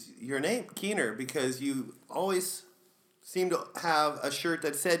is your name, Keener, because you always seem to have a shirt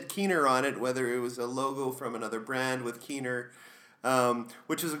that said Keener on it, whether it was a logo from another brand with Keener,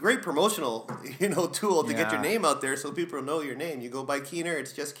 which is a great promotional, tool to get your name out there so people know your name. You go by Keener,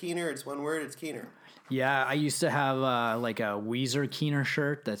 it's just Keener, it's one word, it's Keener. Yeah, I used to have like a Weezer Keener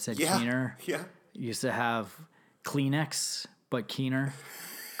shirt that said Keener. Yeah. Used to have Kleenex, but Keener.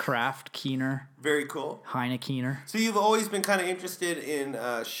 Kraft Keener. Very cool. Heine Keener. So you've always been kind of interested in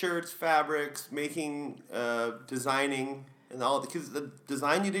shirts, fabrics, making, designing, and all. Because the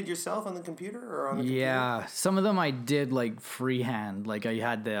design you did yourself on the computer or on the computer? Yeah, some of them I did like freehand. Like I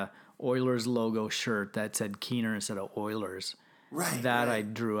had the Oilers logo shirt that said Keener instead of Oilers. Right. That right. I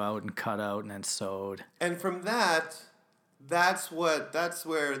drew out and cut out and then sewed. And from that's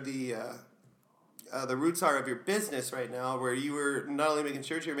where the roots are of your business right now, where you were not only making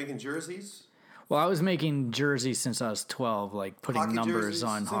shirts, you were making jerseys. Well, I was making jerseys since I was 12, like putting Hockey numbers jerseys?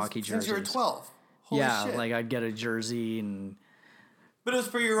 on hockey jerseys. Since you were 12. Holy shit. Like I'd get a jersey and... But it was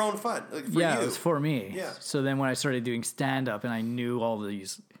for your own fun, like for you. it was for me. Yeah. So then when I started doing stand-up and I knew all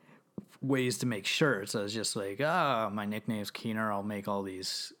these ways to make shirts, I was just like, my nickname's Keener, I'll make all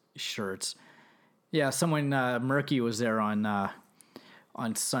these shirts. Yeah, someone, Murky was there on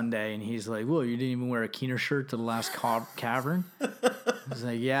Sunday, and he's like, well, you didn't even wear a Keener shirt to the last cavern? I was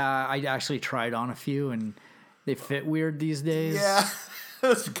like, yeah, I actually tried on a few, and they fit weird these days. Yeah, that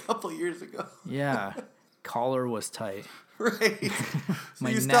was a couple years ago. Yeah, collar was tight. Right. So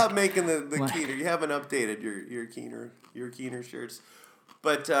you stopped making the Keener. You haven't updated your Keener shirts.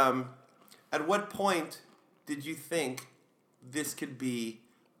 But at what point did you think this could be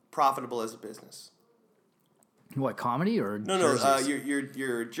profitable as a business? What, comedy or jerseys? jerseys?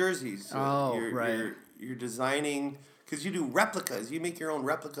 Your jerseys. Right. You're designing, because you do replicas. You make your own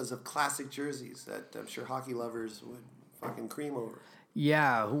replicas of classic jerseys that I'm sure hockey lovers would fucking cream over.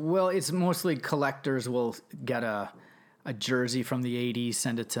 Yeah, well, it's mostly collectors will get a jersey from the 80s,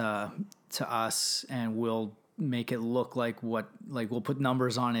 send it to us, and we'll make it look like we'll put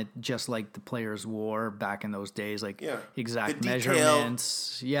numbers on it just like the players wore back in those days, exact the detail,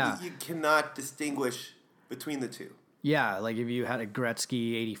 measurements. Yeah. You cannot distinguish between the two. Yeah, like if you had a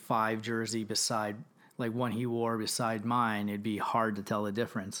Gretzky 85 jersey beside, like one he wore beside mine, it'd be hard to tell the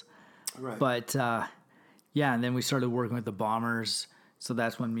difference. Right. But yeah, and then we started working with the Bombers. So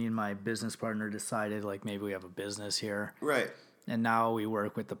that's when me and my business partner decided, like, maybe we have a business here. Right. And now we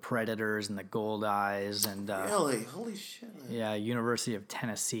work with the Predators and the Gold Eyes and Really? Holy shit, man. yeah, University of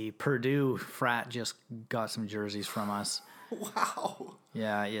Tennessee, Purdue frat just got some jerseys from us. Wow.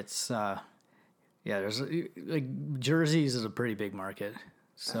 Yeah, it's there's like jerseys is a pretty big market.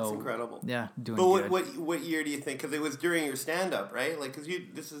 So That's incredible. Yeah, doing but good. what year do you think? Because it was during your stand up, right? Like, because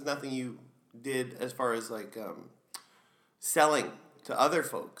this is nothing you did as far as like selling to other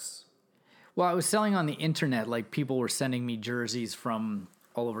folks. Well, I was selling on the internet. Like people were sending me jerseys from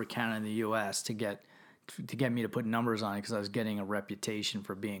all over Canada and the U.S. to get me to put numbers on it because I was getting a reputation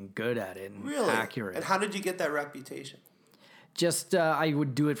for being good at it and Really? accurate. And how did you get that reputation? Just I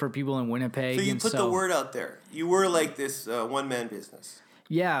would do it for people in Winnipeg. So you put the word out there. You were like this one-man business.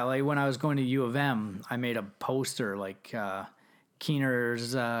 Yeah, like when I was going to U of M, I made a poster like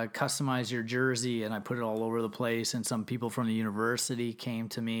Keener's customize your jersey, and I put it all over the place. And some people from the university came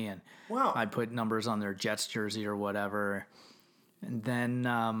to me, and Wow. I put numbers on their Jets jersey or whatever. And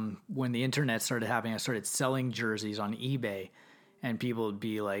then when the internet started happening, I started selling jerseys on eBay, and people would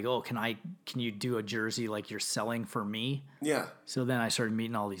be like, "Oh, can you do a jersey like you're selling for me?" Yeah. So then I started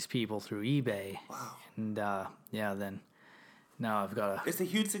meeting all these people through eBay. Wow. And then now I've got It's a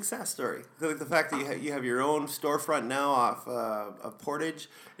huge success story. The fact that you have your own storefront now off of Portage.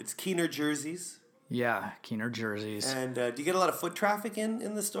 It's Keener jerseys. Keener jerseys. And do you get a lot of foot traffic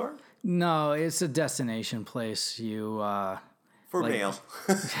in the store? No, it's a destination place. For like- mail.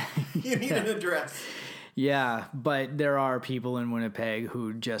 You need an address. Yeah, but there are people in Winnipeg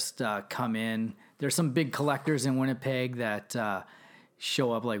who just come in. There's some big collectors in Winnipeg that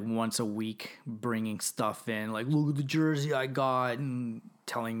show up like once a week bringing stuff in. Like, look at the jersey I got, and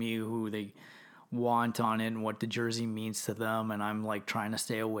telling me who they want on it and what the jersey means to them. And I'm like trying to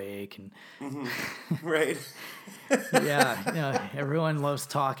stay awake. And Right. everyone loves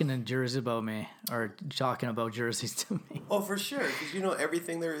talking in jerseys about me or talking about jerseys to me. Oh, for sure. Because you know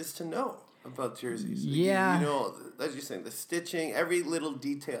everything there is to know about jerseys. Like, Yeah. You know, as you're saying, the stitching, every little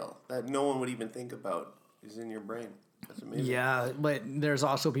detail that no one would even think about is in your brain. That's amazing. Yeah, but there's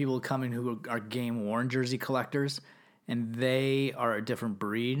also people coming who are game worn jersey collectors, and they are a different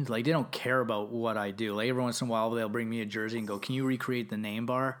breed. Like they don't care about what I do. Like every once in a while, they'll bring me a jersey and go, "Can you recreate the name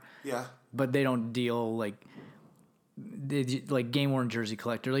bar?" Yeah. But they don't deal like game worn jersey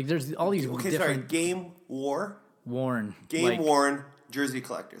collector. Like there's all these Okay, different Game worn jersey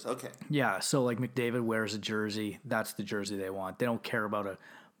collectors. Okay. Yeah, so like McDavid wears a jersey. That's the jersey they want. They don't care about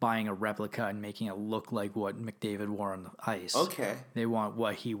buying a replica and making it look like what McDavid wore on the ice. Okay. They want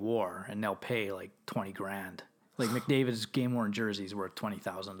what he wore, and they'll pay like $20,000. Like McDavid's game worn jersey is worth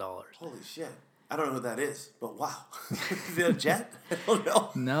 $20,000. Holy shit. I don't know who that is, but wow. Is it a Jet? I don't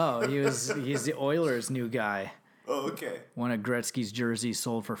know. No, he's the Oilers' new guy. Oh, okay. One of Gretzky's jerseys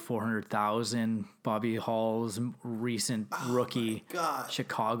sold for $400,000. Bobby Hall's recent rookie gosh.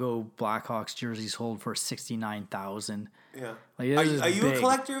 Chicago Blackhawks jersey sold for $69,000. Yeah. Like, this Are is you a big.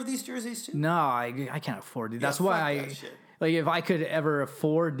 collector of these jerseys too? No, I can't afford it. That's fuck why that shit. like if I could ever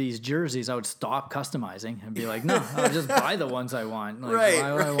afford these jerseys, I would stop customizing and be like, no, I'll just buy the ones I want. Like, Right,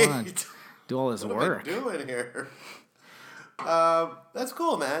 why would I want do all this What work? am I doing here? That's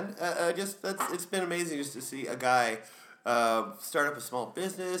cool, man. It's been amazing just to see a guy start up a small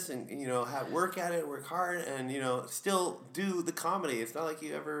business and work at it, work hard, and still do the comedy. It's not like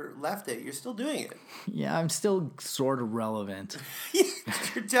you ever left it. You're still doing it. Yeah, I'm still sort of relevant.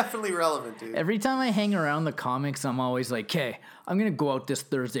 You're definitely relevant, dude. Every time I hang around the comics, I'm always like, okay, I'm going to go out this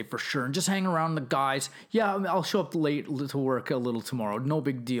Thursday for sure and just hang around the guys. Yeah, I'll show up late to work a little tomorrow. No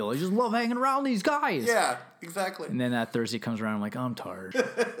big deal. I just love hanging around these guys. Yeah, exactly. And then that Thursday comes around, I'm like, I'm tired.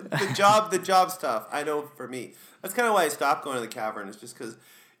 The job's tough. I know for me. That's kind of why I stopped going to the Cavern. It's just because,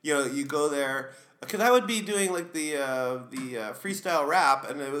 you go there. Because I would be doing like the freestyle rap,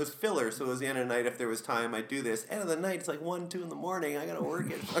 and it was filler. So it was the end of the night. If there was time, I'd do this. End of the night, it's like 1, 2 in the morning. I gotta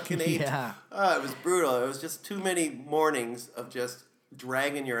work at fucking 8. Yeah. It was brutal. It was just too many mornings of just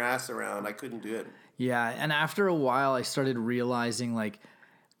dragging your ass around. I couldn't do it. Yeah, and after a while, I started realizing like,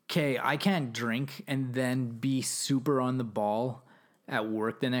 okay, I can't drink and then be super on the ball at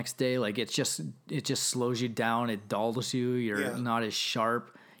work the next day. Like it just slows you down. It dulls you. You're not as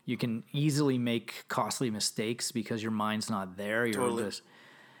sharp. You can easily make costly mistakes because your mind's not there. You're Totally. just,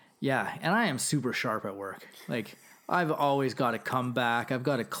 yeah. And I am super sharp at work. Like I've always got a comeback. I've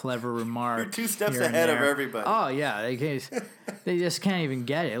got a clever remark. You're 2 steps here and ahead of there. everybody. Oh yeah, they just can't even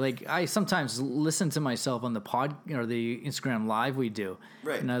get it. Like I sometimes listen to myself on the pod or the Instagram live we do,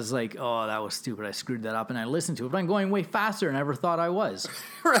 Right. and I was like, oh, that was stupid. I screwed that up, and I listened to it, but I'm going way faster than I ever thought I was.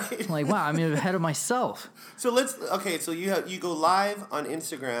 Right. I'm like, wow, I'm ahead of myself. So so you go live on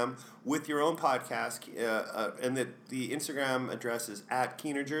Instagram with your own podcast, and the Instagram address is at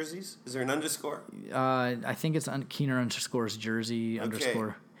Keener Jerseys. Is there an underscore? I think it's Keener _ Jersey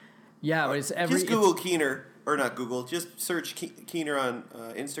 _ Yeah, but it's every. Just Google Keener, or not Google. Just search Keener on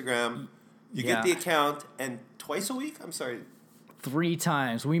Instagram. You get the account, and twice a week. I'm sorry. 3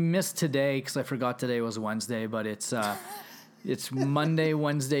 times. We missed today because I forgot today was Wednesday, but it's Monday,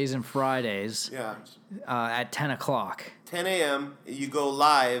 Wednesdays, and Fridays. Yeah. At 10 o'clock. 10 a.m. You go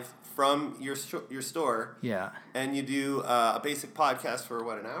live from your store. Yeah. And you do a basic podcast for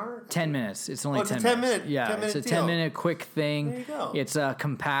what, an hour? 10 minutes. It's only 10 it's minutes. 10 minute. Yeah, 10 minute it's a deal. 10-minute quick thing. There you go. It's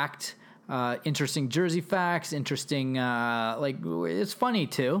compact, interesting Jersey facts, interesting, it's funny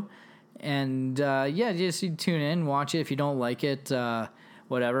too. And just you tune in, watch it. If you don't like it,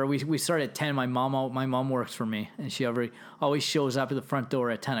 whatever. We start at 10. My mom works for me, and she always shows up at the front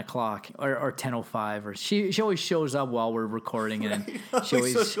door at 10 o'clock or 10:05, or she always shows up while we're recording it. And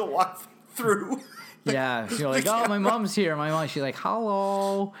she'll walk through. Yeah, she's like, oh, my mom's here. My mom, she's like,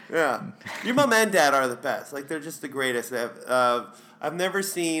 hello. Yeah, your mom and dad are the best. Like, they're just the greatest. I've never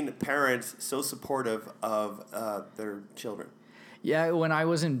seen parents so supportive of their children. Yeah, when I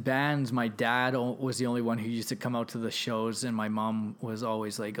was in bands, my dad was the only one who used to come out to the shows, and my mom was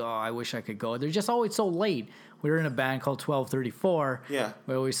always like, oh, I wish I could go. They're just always so late. We were in a band called 1234. Yeah.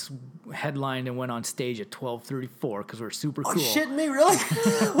 We always headlined and went on stage at 1234 because we were super cool. Oh, shit me, really?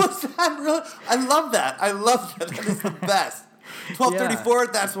 What's that? Really? I love that. That is the best. 1234,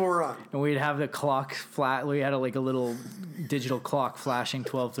 that's what we're on. And we'd have the clock flat. We had a little digital clock flashing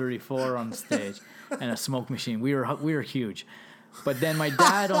 1234 on the stage and a smoke machine. We were huge. But then my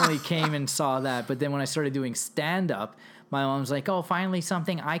dad only came and saw that. But then when I started doing stand-up, my mom's like, oh, finally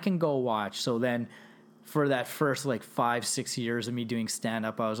something I can go watch. So then for that first 5-6 years of me doing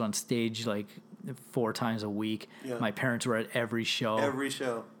stand-up, I was on stage 4 times a week. Yeah. My parents were at every show. Every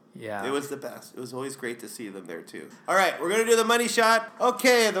show. Yeah. It was the best. It was always great to see them there, too. All right, we're going to do the money shot.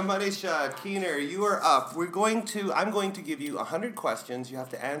 Okay, the money shot. Keener, you are up. I'm going to give you 100 questions. You have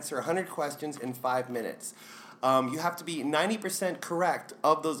to answer 100 questions in 5 minutes. You have to be 90% correct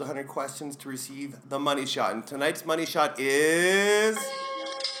of those 100 questions to receive the money shot. And tonight's money shot is...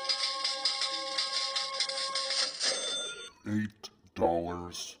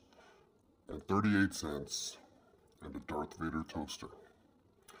 $8.38 and a Darth Vader toaster.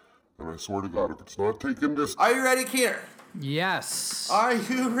 And I swear to God, if it's not taken this... Are you ready, Keener? Yes. Are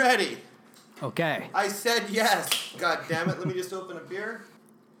you ready? Okay. I said yes. God damn it. Let me just open a beer.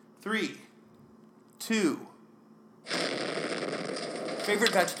 3, 2.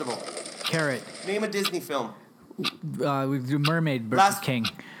 Favorite vegetable? Carrot. Name a Disney film. Mermaid King.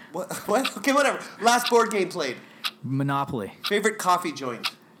 What? Okay, whatever. Last board game played. Monopoly. Favorite coffee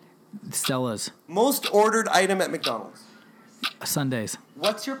joint? Stella's. Most ordered item at McDonald's? Sundays.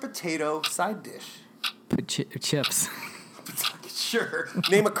 What's your potato side dish? Chips. Sure.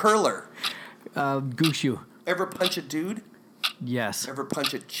 Name a curler. Gushu. Ever punch a dude? Yes. Ever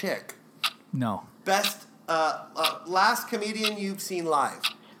punch a chick? No. Best last comedian you've seen live?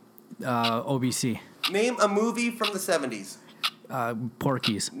 OBC. Name a movie from the 70s.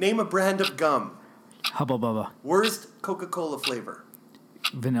 Porky's. Name a brand of gum. Hubba Bubba. Worst Coca-Cola flavor.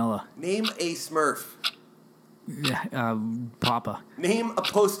 Vanilla. Name a Smurf. Papa. Name a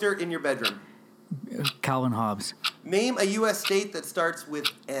poster in your bedroom. Calvin Hobbes. Name a U.S. state that starts with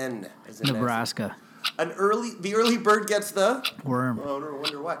N. As in Nebraska. The early bird gets the... Worm. Oh, no, I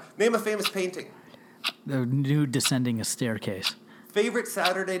wonder why. Name a famous painting. The nude descending a staircase. Favorite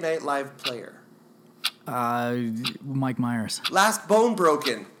Saturday Night Live player. Mike Myers. Last bone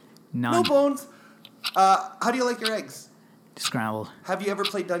broken. None. No bones. How do you like your eggs? Scrambled. Have you ever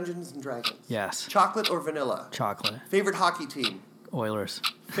played Dungeons and Dragons? Yes. Chocolate or vanilla? Chocolate. Favorite hockey team? Oilers.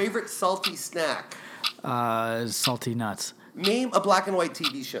 Favorite salty snack? Salty nuts. Name a black and white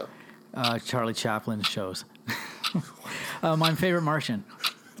TV show. Charlie Chaplin shows. My favorite Martian.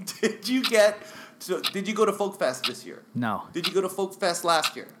 Did you go to Folk Fest this year? No. Did you go to Folk Fest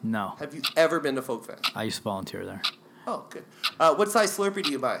last year? No. Have you ever been to Folk Fest? I used to volunteer there. Oh, good. What size Slurpee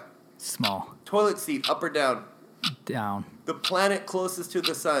do you buy? Small. Toilet seat, up or down? Down. The planet closest to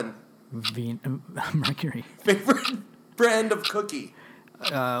the sun? Mercury. Favorite brand of cookie?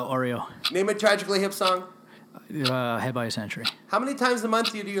 Oreo. Name a Tragically Hip song? Head by a Century. How many times a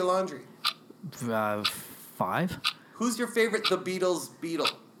month do you do your laundry? 5 5. Who's your favorite The Beatles Beatle?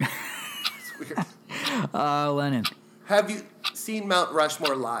 It's weird. Lennon. Have you seen Mount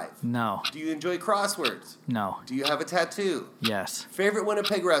Rushmore live? No. Do you enjoy crosswords? No. Do you have a tattoo? Yes. Favorite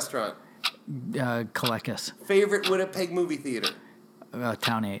Winnipeg restaurant? Kalekas. Favorite Winnipeg movie theater?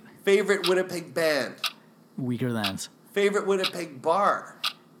 Town 8. Favorite Winnipeg band? Weaker Thans. Favorite Winnipeg bar?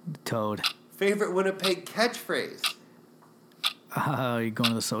 Toad. Favorite Winnipeg catchphrase? You going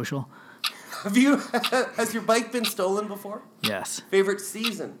to the social? Has your bike been stolen before? Yes. Favorite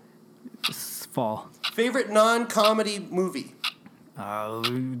season? Fall. Favorite non-comedy movie?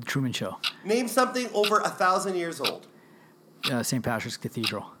 Truman Show. Name something over 1,000 years old. St. Patrick's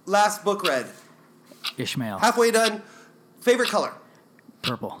Cathedral. Last book read? Ishmael. Halfway done. Favorite color?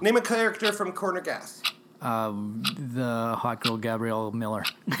 Purple. Name a character from Corner Gas. The hot girl Gabrielle Miller.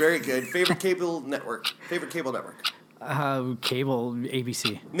 Very good. Favorite cable network? Favorite cable network? Cable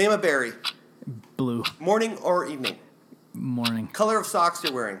ABC. Name a berry. Blue. Morning or evening? Morning. Color of socks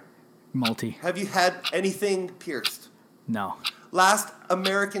you're wearing? Multi. Have you had anything pierced? No. Last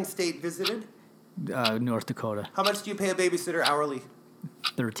American state visited? North Dakota. How much do you pay a babysitter hourly?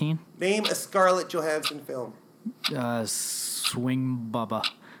 13. Name a Scarlett Johansson film. Swing Bubba.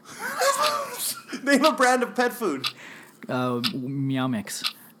 Name a brand of pet food. Meow Mix.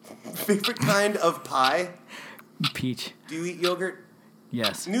 Favorite kind of pie? Peach. Do you eat yogurt?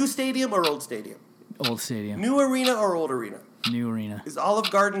 Yes. New stadium or old stadium? Old Stadium. New arena or old arena? New Arena. Is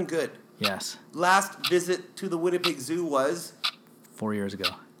Olive Garden good? Yes. Last visit to the Winnipeg Zoo was? 4 years ago.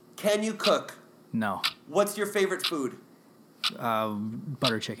 Can you cook? No. What's your favorite food?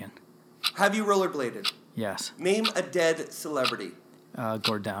 Butter chicken. Have you rollerbladed? Yes. Name a dead celebrity.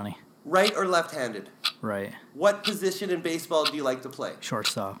 Gord Downey. Right or left-handed? Right. What position in baseball do you like to play?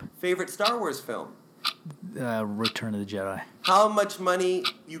 Shortstop. Favorite Star Wars film? Return of the Jedi. How much money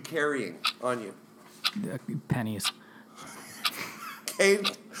you carrying on you? Pennies. Okay.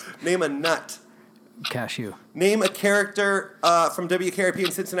 Name a nut. Cashew. Name a character from WKRP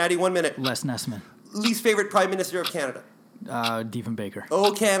in Cincinnati. 1 minute. Les Nessman. Least favorite Prime Minister of Canada. Diefenbaker.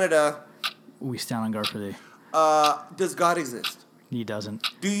 Oh, Canada. We stand on guard for thee. Does God exist? He doesn't.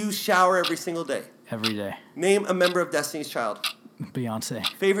 Do you shower every single day? Every day. Name a member of Destiny's Child. Beyonce.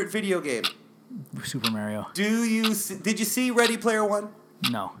 Favorite video game. Super Mario. Did you see Ready Player One?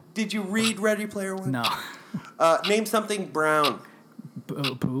 No. Did you read Ready Player One? No. Name something brown.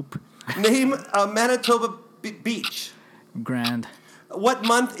 Poop. Name a Manitoba beach. Grand. What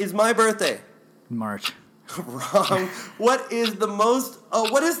month is my birthday? March. Wrong. What is the most?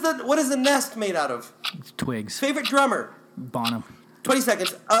 What is the nest made out of? Twigs. Favorite drummer. Bonham. 20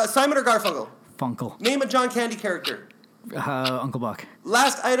 seconds. Simon or Garfunkel? Funkle. Name a John Candy character. Uncle Buck.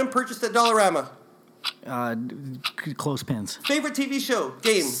 Last item purchased at Dollarama. Clothespins. Favorite TV show.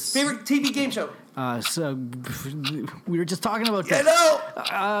 Game. Favorite TV game show. So we were just talking about I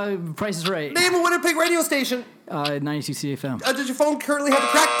that. know. Price is Right. Name a Winnipeg radio station. 92 CFM. Does your phone currently have a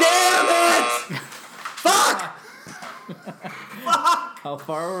crack? Damn it! Fuck! How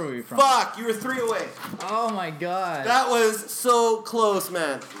far were we from? Fuck! You were 3 away. Oh my god. That was so close,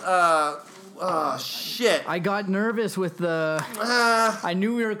 man. Shit. I got nervous with the. I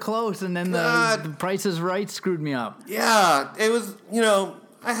knew we were close, and then the Price is Right screwed me up. Yeah, it was.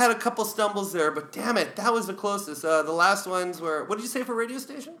 I had a couple stumbles there, but damn it, that was the closest. The last ones were. What did you say for radio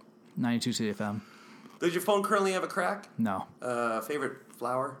station? 92 CFM. Does your phone currently have a crack? No. Favorite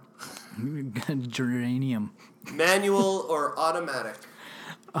flower? Geranium. Manual or automatic?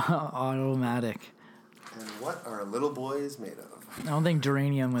 Automatic. And what are little boys made of? I don't think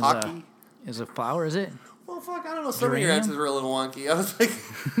geranium is a flower, is it? Well, fuck, I don't know. Some of your answers were a little wonky. I was like,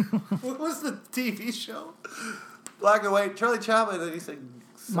 what was the TV show? Black and white. Charlie Chaplin. And he said,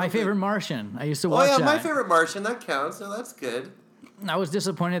 My Favorite Martian. I used to watch that. My Favorite Martian. That counts. So that's good. I was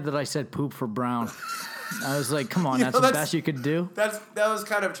disappointed that I said poop for brown. I was like, come on, that's the best you could do. That was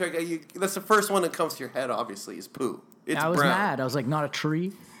kind of tricky. That's the first one that comes to your head, obviously, is poo. It's I was brown. mad. I was like, not a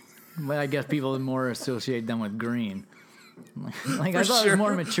tree? But I guess people more associate them with green. Like I thought it was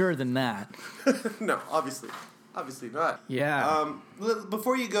more mature than that. No, obviously not. Yeah.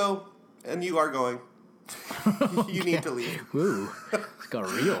 Before you go, and you are going, you need to leave. Ooh, it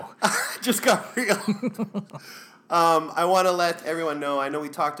got real. Just got real. I want to let everyone know. I know we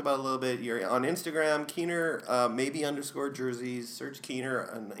talked about it a little bit. You're on Instagram, Keener, maybe_jerseys. Search Keener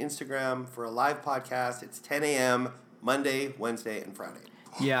on Instagram for a live podcast. It's 10 a.m. Monday, Wednesday, and Friday.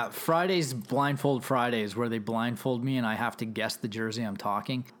 Yeah, Fridays, Blindfold Fridays, where they blindfold me and I have to guess the jersey I'm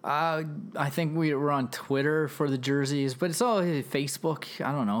talking. I think we're on Twitter for the jerseys, but it's all Facebook.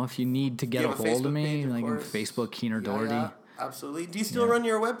 I don't know if you need to get a hold of me. Page, like Facebook, Keener Doherty. Yeah, absolutely. Do you still run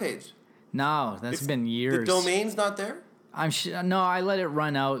your webpage? No, that's been years. The domain's not there? No, I let it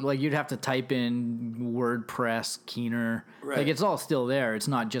run out. Like, you'd have to type in WordPress, Keener. Right. Like, it's all still there. It's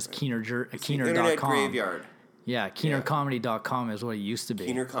not just Keener.com. Internet graveyard. Yeah, KeenerComedy.com is what it used to be.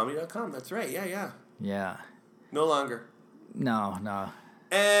 KeenerComedy.com, that's right. Yeah. Yeah. No longer. No.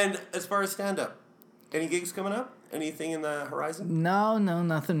 And as far as stand-up, any gigs coming up? Anything in the horizon? No,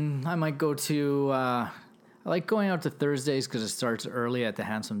 nothing. I might go to... I like going out to Thursdays because it starts early at the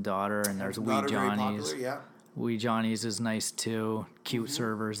Handsome Daughter, and there's Wee Johnny's. Popular, yeah. Wee Johnny's is nice too. Cute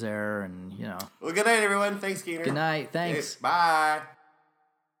servers there, and Well, good night, everyone. Thanks, Keener. Good night. Thanks. Okay, bye.